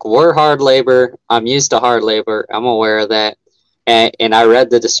were hard labor. I'm used to hard labor. I'm aware of that. And I read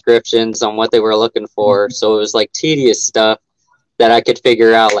the descriptions on what they were looking for. So it was like tedious stuff that I could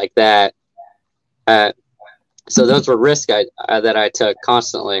figure out like that. So those were risks that I took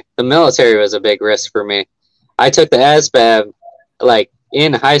constantly. The military was a big risk for me. I took the ASVAB like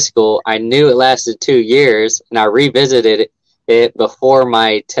in high school. I knew it lasted 2 years, and I revisited it before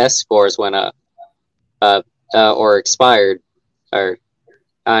my test scores went up or expired, and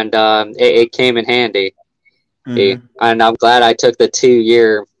it came in handy. Mm-hmm. And I'm glad I took the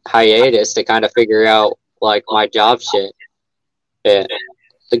 2-year hiatus to kind of figure out like my job shit. Yeah,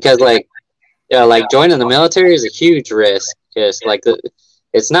 because like joining the military is a huge risk. It's like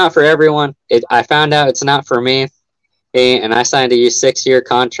it's not for everyone. I found out it's not for me, and I signed a 6-year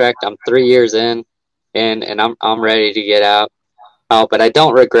contract. I'm 3 years in, and I'm ready to get out. Oh, but I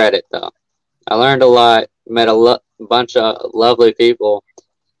don't regret it though. I learned a lot, met a bunch of lovely people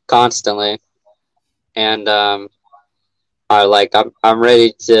constantly, and I'm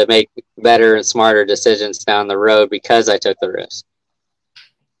ready to make better and smarter decisions down the road because I took the risk.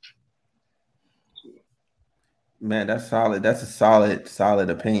 Man, that's solid. That's a solid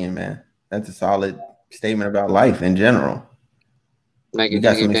opinion, man. That's a solid statement about life in general. You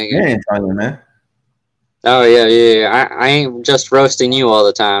got some experience on you, man. Oh yeah. I ain't just roasting you all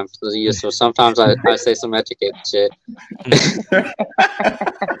the time. So sometimes I say some educated shit.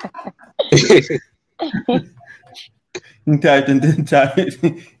 He typed the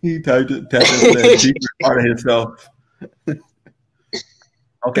deeper part of himself.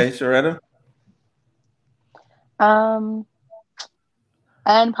 Okay, Sharetta.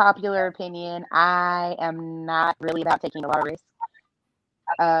 Unpopular opinion. I am not really about taking a lot of risks.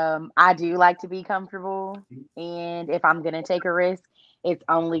 I do like to be comfortable, and if I'm gonna take a risk, it's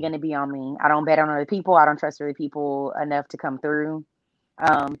only gonna be on me. I don't bet on other people. I don't trust other people enough to come through.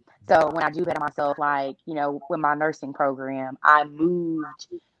 So when I do bet on myself, like, you know, with my nursing program, I moved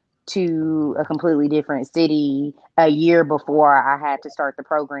to a completely different city a year before I had to start the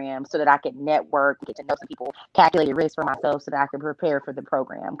program so that I could network, get to know some people, calculate risk for myself so that I could prepare for the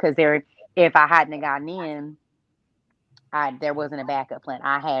program. Because if I hadn't gotten in, there wasn't a backup plan.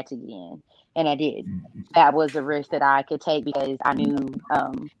 I had to get in, and I did. That was a risk that I could take because I knew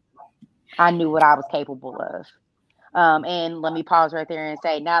what I was capable of. And let me pause right there and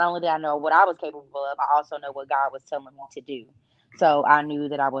say, not only did I know what I was capable of, I also know what God was telling me to do. So I knew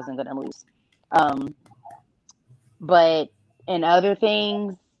that I wasn't going to lose. But in other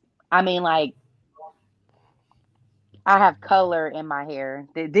things, I mean, like, I have color in my hair.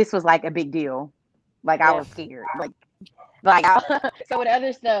 This was like a big deal. Like, I was scared. So with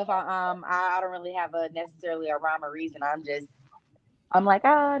other stuff, I don't really have necessarily a rhyme or reason. I'm like,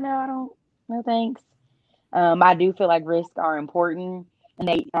 oh no, no thanks. I do feel like risks are important, and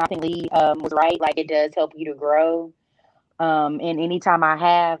I think Lee was right. Like, it does help you to grow. And anytime I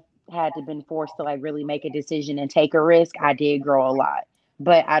have had to been forced to like really make a decision and take a risk, I did grow a lot.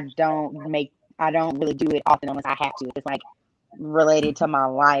 But I don't really do it often unless I have to. It's like related to my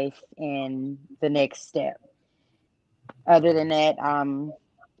life and the next step. Other than that, I'm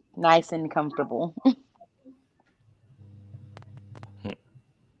nice and comfortable.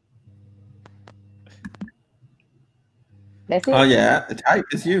 That's it. Oh yeah, the type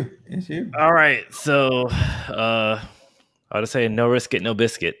is you. It's you. All right, so I'll just say no risk it, no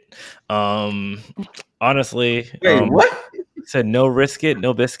biscuit. honestly, Wait, what? said no risk it,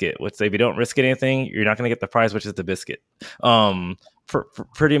 no biscuit. Which if you don't risk anything, you're not going to get the prize, which is the biscuit.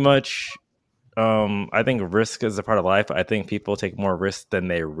 Pretty much. I think risk is a part of life. I think people take more risk than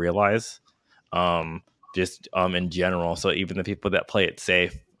they realize. Just in general. So even the people that play it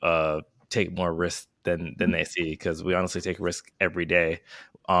safe, take more risk than they see, because we honestly take risk every day.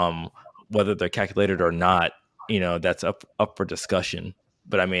 Whether they're calculated or not, that's up for discussion.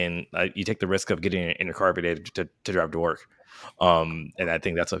 But I mean, you take the risk of getting in your car every day to drive to work. And I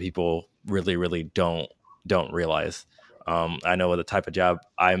think that's what people really, really don't realize. I know the type of job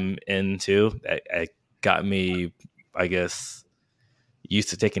I'm into, it got me, I guess, used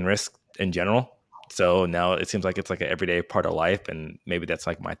to taking risks in general. So now it seems like it's like an everyday part of life, and maybe that's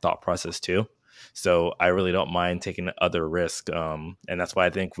like my thought process too. So I really don't mind taking other risk, and that's why I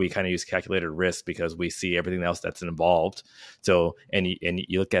think we kind of use calculated risk, because we see everything else that's involved. So and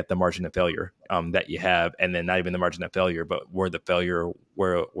you look at the margin of failure that you have, and then not even the margin of failure, but where the failure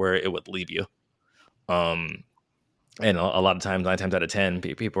where it would leave you. And a lot of times, 9 times out of 10,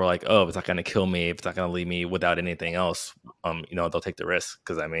 people are like, "Oh, if it's not going to kill me, if it's not going to leave me without anything else, they'll take the risk."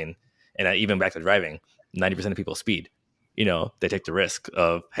 Because I mean, and even back to driving, 90% of people speed. They take the risk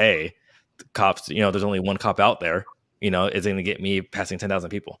of, hey, the cops. There's only one cop out there. Is going to get me passing 10,000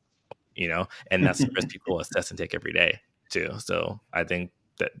 people. And that's the risk people assess and take every day too. So I think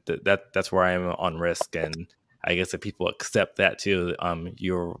that's where I am on risk. And I guess if people accept that too,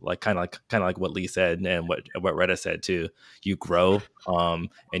 you're like kind of like what Lee said and what Retta said too. You grow, and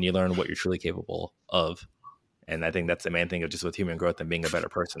you learn what you're truly capable of. And I think that's the main thing of just with human growth and being a better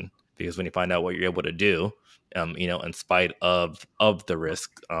person. Because when you find out what you're able to do, in spite of the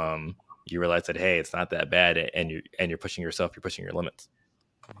risk, you realize that, hey, it's not that bad, and you're pushing yourself, you're pushing your limits.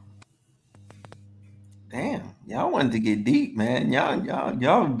 Damn, y'all wanted to get deep, man.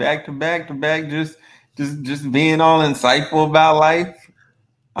 Y'all back to back, just being all insightful about life.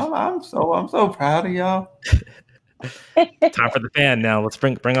 I'm so proud of y'all. Time for the fan now. Let's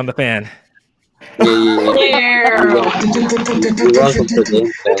bring on the fan. Yeah. You're welcome for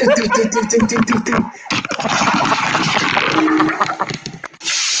this.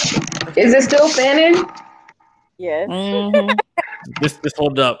 Is it still fanning? Yes. Mm-hmm. Just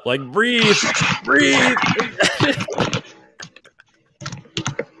hold up. Like, breathe.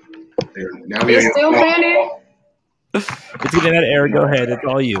 Now we It's still fanning? It's getting that air. Go ahead. It's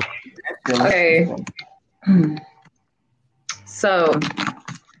all you. Okay. So,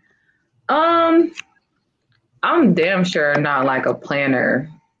 I'm damn sure not like a planner.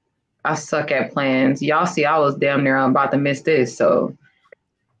 I suck at plans. Y'all see, I was damn near about to miss this, so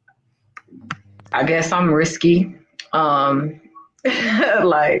I guess I'm risky.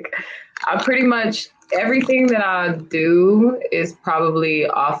 Like, I pretty much everything that I do is probably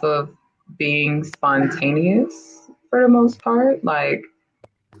off of being spontaneous for the most part. Like,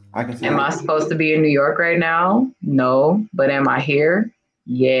 I can see am that. I supposed to be in New York right now? No. But am I here?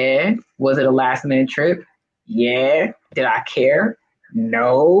 Yeah. Was it a last minute trip? Yeah. Did I care?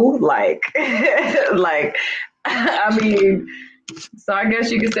 No. Like, I mean, so I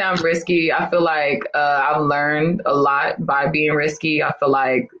guess you could say I'm risky. I feel like I've learned a lot by being risky. I feel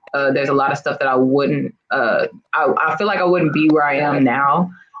like there's a lot of stuff that I wouldn't, I feel like I wouldn't be where I am now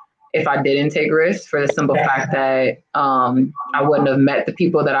if I didn't take risks, for the simple fact that I wouldn't have met the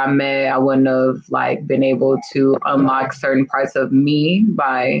people that I met. I wouldn't have like been able to unlock certain parts of me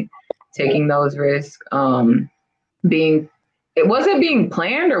by taking those risks. Was it being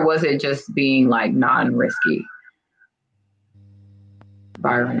planned, or was it just being like non-risky?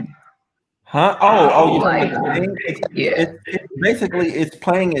 Byron. Huh? Oh, you Like, it's basically it's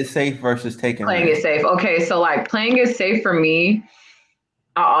playing it safe versus taking playing risks. it safe. Okay, so like playing it safe for me,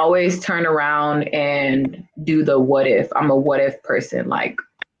 I always turn around and do the what if. I'm a what if person. Like,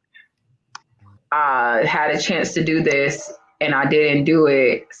 I had a chance to do this and I didn't do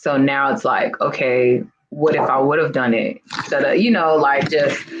it. So now it's like, okay, what if I would have done it? Instead of, like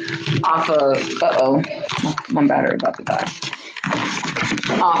just off of, my battery about to die.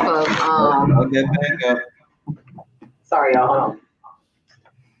 Off of, I'll get back up. sorry, y'all, hold on.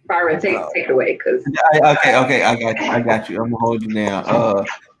 Byron, take it away, because Okay, I got you. I'm gonna hold you down.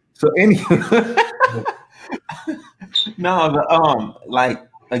 So anyway, no, like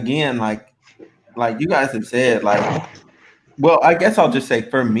again, like you guys have said, like, well, I guess I'll just say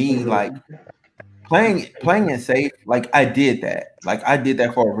for me, like playing it safe, like I did that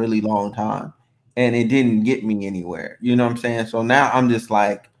for a really long time, and it didn't get me anywhere. You know what I'm saying? So now I'm just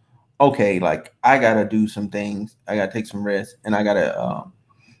like, okay, like I gotta do some things, I gotta take some risks, and I gotta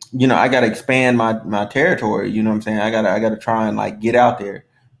I gotta expand my territory. You know what I'm saying? I gotta try and like get out there,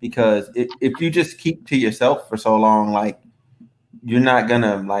 because if you just keep to yourself for so long, like you're not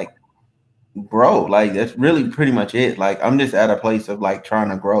gonna like grow. Like that's really pretty much it. Like I'm just at a place of like trying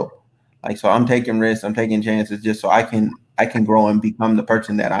to grow. Like so I'm taking risks, I'm taking chances just so I can grow and become the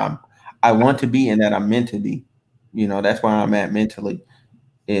person that I want to be and that I'm meant to be. You know, that's where I'm at mentally.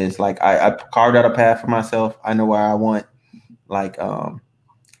 Is like I carved out a path for myself. I know where I want like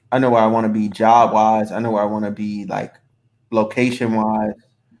I know where I want to be job wise. I know where I want to be like location wise.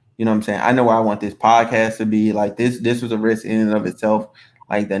 You know what I'm saying? I know where I want this podcast to be. Like this was a risk in and of itself,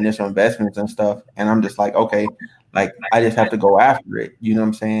 like the initial investments and stuff. And I'm just like, okay, like I just have to go after it. You know what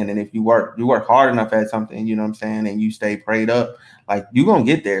I'm saying? And if you work hard enough at something, you know what I'm saying, and you stay prayed up, like you're gonna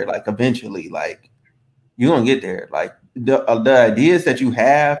get there, like eventually, like you're gonna get there. Like the ideas that you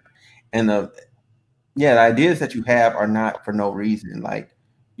have and the ideas that you have are not for no reason. Like,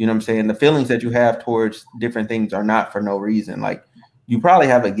 you know what I'm saying? The feelings that you have towards different things are not for no reason. Like, you probably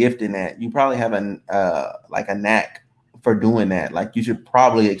have a gift in that. You probably have an like a knack for doing that. Like, you should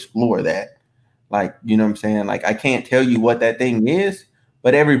probably explore that. Like, you know what I'm saying? Like, I can't tell you what that thing is,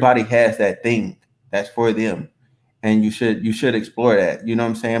 but everybody has that thing that's for them. And you should explore that. You know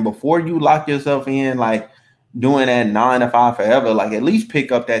what I'm saying? Before you lock yourself in, like doing that 9 to 5 forever, like at least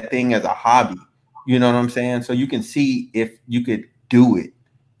pick up that thing as a hobby. You know what I'm saying? So you can see if you could do it.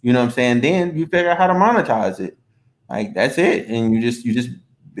 You know what I'm saying? Then you figure out how to monetize it. Like that's it. And you just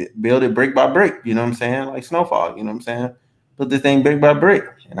build it brick by brick. You know what I'm saying? Like Snowfall. You know what I'm saying? Put this thing brick by brick.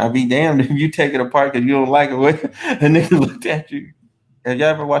 And I'll be damned if you take it apart because you don't like it. What a nigga looked at you. Have you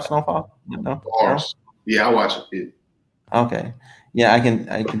ever watched Snowfall? You know? Yeah, I watch it. Okay. Yeah, I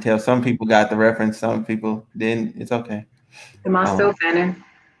can tell some people got the reference, some people didn't. It's okay. Am I still fanning?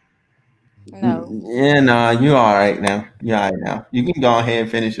 No. Yeah, nah, you all right now. You all right now. You can go ahead and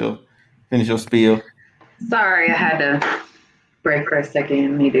finish your spiel. Sorry, I had to break for a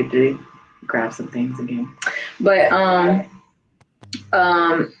second. Needed to grab some things again. But I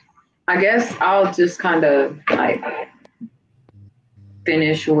guess I'll just kind of like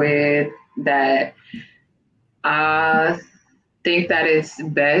finish with that. I think that it's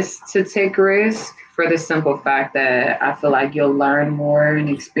best to take risks for the simple fact that I feel like you'll learn more and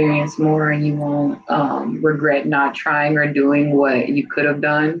experience more, and you won't regret not trying or doing what you could have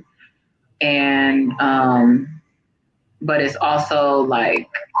done. And but it's also like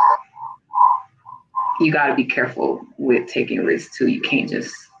you got to be careful with taking risks too. You can't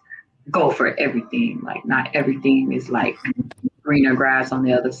just go for everything. Like not everything is like greener grass on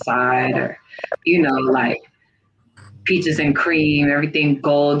the other side, or like peaches and cream, everything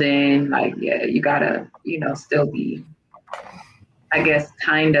golden. Like, yeah, you gotta, still be, I guess,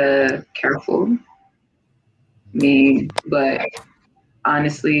 kind of careful. But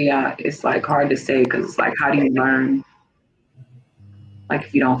honestly, it's like hard to say because it's like, how do you learn? Like,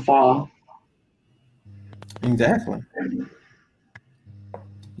 if you don't fall. Exactly.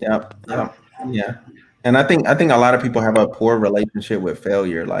 Yep. Yeah. And I think a lot of people have a poor relationship with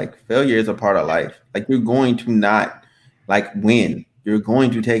failure. Like failure is a part of life. Like you're going to not like win. You're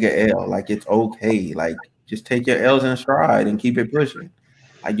going to take an L. Like it's okay. Like just take your L's in stride and keep it pushing.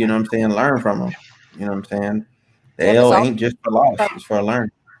 Like you know what I'm saying? Learn from them. You know what I'm saying? The L ain't just for loss. It's for a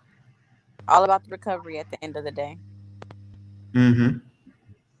learn. All about the recovery at the end of the day. Mm-hmm.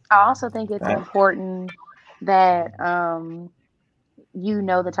 I also think it's important that you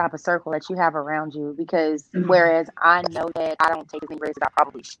know the type of circle that you have around you, because whereas I know that I don't take as many risks as I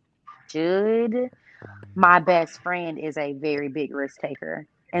probably should, my best friend is a very big risk taker.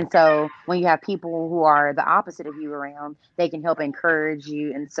 And so when you have people who are the opposite of you around, they can help encourage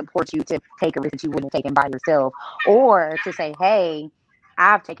you and support you to take a risk that you wouldn't have taken by yourself, or to say, hey,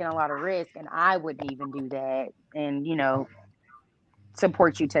 I've taken a lot of risk and I wouldn't even do that, and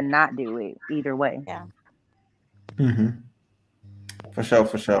support you to not do it either way. Yeah. Mm-hmm. For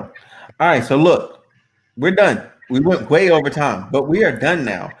sure. All right, so look, we're done. We went way over time, but we are done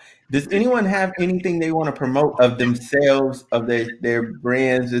now. Does anyone have anything they want to promote of themselves, of their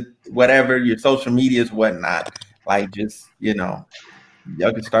brands, whatever, your social medias, whatnot? Like just, y'all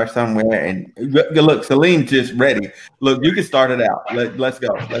can start somewhere. And look, Celine's just ready. Look, you can start it out. Let's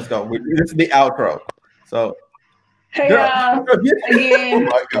go. This is the outro. So, hey, y'all, again. Oh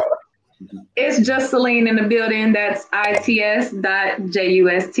my God. It's just Celine in the building. That's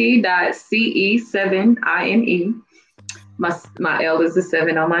its.just.ce7ine. My L is the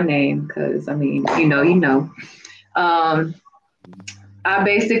 7 on my name because you know. I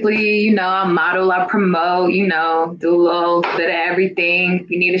basically, I model, I promote, do a little bit of everything.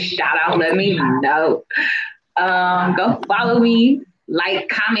 If you need a shout out, let me know. Go follow me, like,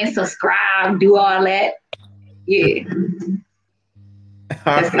 comment, subscribe, do all that. Yeah.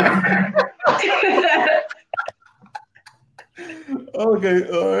 Okay,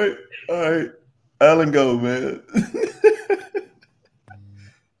 all right. Alan, go, man.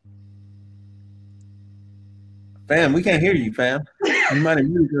 Fam, we can't hear you, fam. You might have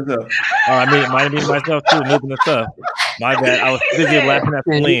muted yourself. I mean, might have been myself too, moving the stuff. My bad. I was busy laughing at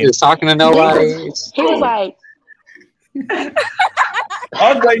And Celine. he was talking to nobody. He was like,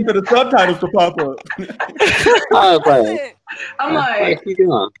 I was waiting for the subtitles to pop up. I was like, I'm what like, you doing?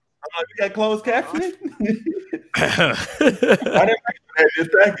 I'm like, we got closed captioning? I didn't pay for that this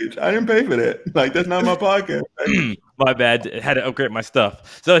package. I didn't pay for that. Like, that's not my podcast. My bad. Had to upgrade my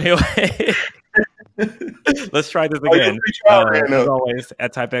stuff. So anyway, let's try this again. As always,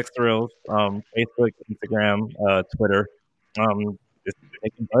 at TypeX Thrills, Facebook, Instagram, Twitter, just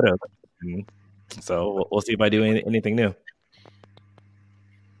making photos. So we'll see if I do anything new.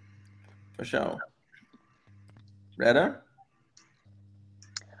 For sure. Retta?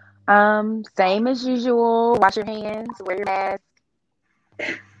 same as usual. Wash your hands, wear your mask.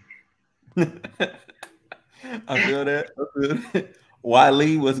 I feel that.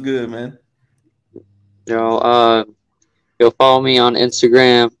 Wiley, what's good, man? You'll follow me on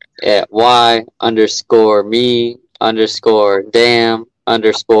Instagram at y_me_damn_it.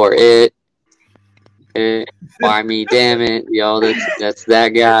 Why me, damn it, yo, that's that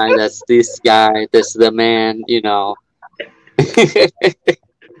guy, that's this guy, this the man, you know.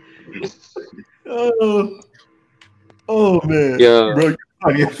 Oh man, yo. Bro, you're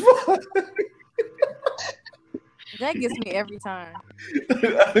funny as fuck. That gets me every time.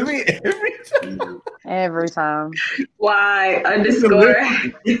 I mean, every time. Y _me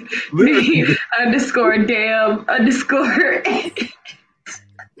 _damn _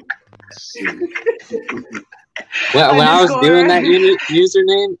 When I was doing that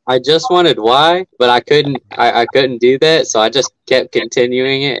username, I just wanted Y, but I couldn't do that, so I just kept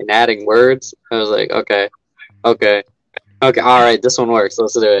continuing it and adding words. I was like, okay, all right, this one works.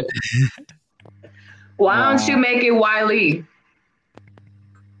 Let's do it. Why don't you make it Wiley?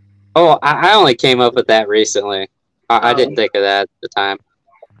 Oh, I only came up with that recently. I didn't think of that at the time.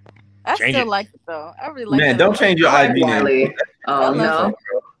 I still like it though. I really like it. Man, don't change your IG name. Oh no.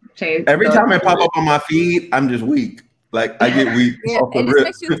 Every time it pop up on my feed, I'm just weak. Like I get weak. Yeah, it just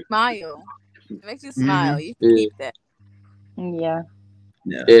makes you smile. It makes you smile. You should keep that. Yeah.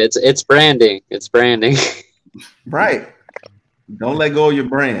 It's branding. It's branding. Right. Don't let go of your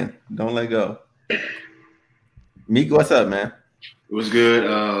brand. Don't let go. Meek, what's up, man? It was good.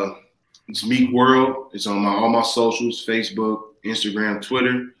 It's Meek World. It's on all my socials: Facebook, Instagram,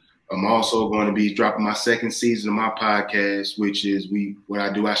 Twitter. I'm also going to be dropping my second season of my podcast, which is what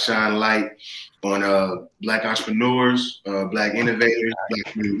I do. I shine light on Black entrepreneurs, Black innovators,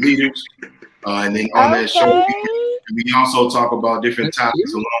 Black leaders, and then on that show, we also talk about different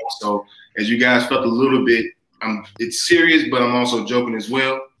topics along. So as you guys felt a little bit, it's serious, but I'm also joking as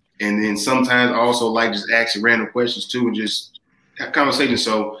well. And then sometimes I also like just asking random questions too, and just have conversations.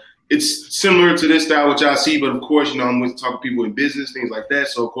 So it's similar to this style, which I see, but of course, I'm with talking to people in business, things like that.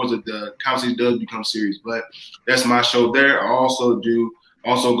 So of course, the conversation does become serious. But that's my show there. I also do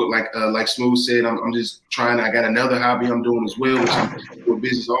like Smooth said, I'm just trying. I got another hobby I'm doing as well, which I'm doing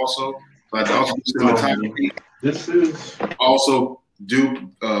business also. But I also do cinematography. Also do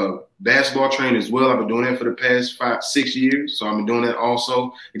basketball training as well. I've been doing that for the past 5-6 years. So I've been doing that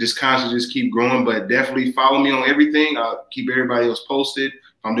also. It just constantly just keep growing. But definitely follow me on everything. I'll keep everybody else posted.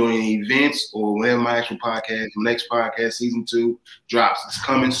 If I'm doing any events or whenever my actual podcast, my next podcast, season 2 drops. It's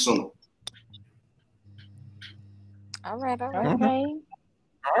coming soon. All right. Okay. All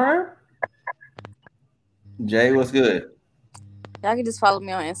right. Jay, what's good? Y'all can just follow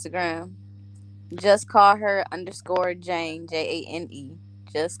me on Instagram. Just call her _Jane, Jane.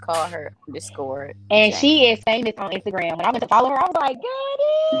 Just call her _. And Jane. she is famous on Instagram. When I went to follow her, I was like, God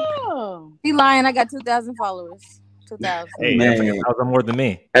damn. She lying. I got 2,000 followers. 2,000. Hey, that's like 1,000 more than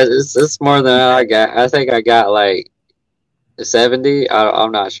me. It's more than I got. I think I got like 70.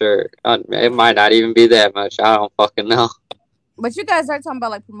 I'm not sure. It might not even be that much. I don't fucking know. But you guys are talking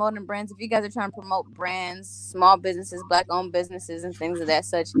about like promoting brands. If you guys are trying to promote brands, small businesses, Black-owned businesses, and things of that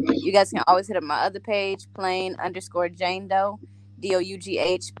such, you guys can always hit up my other page, plain _Jane Doe,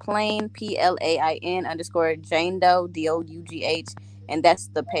 DOUGH, plain PLAIN _Jane Doe, DOUGH, and that's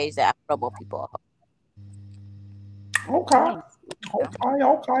the page that I promote people off.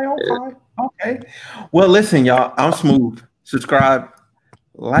 Okay. Well, listen, y'all. I'm Smooth. Subscribe,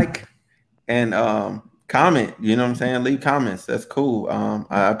 like, and comment. You know what I'm saying? Leave comments. That's cool.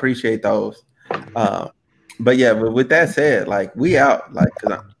 I appreciate those. But yeah, but with that said, like we out. Like,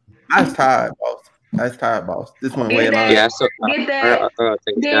 'cause I'm tired, boss. That's tired, boss. This went way Get long. that. Yeah, so Get that. I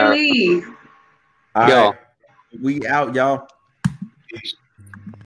think Then leave. All Yo. right. We out, y'all. Peace.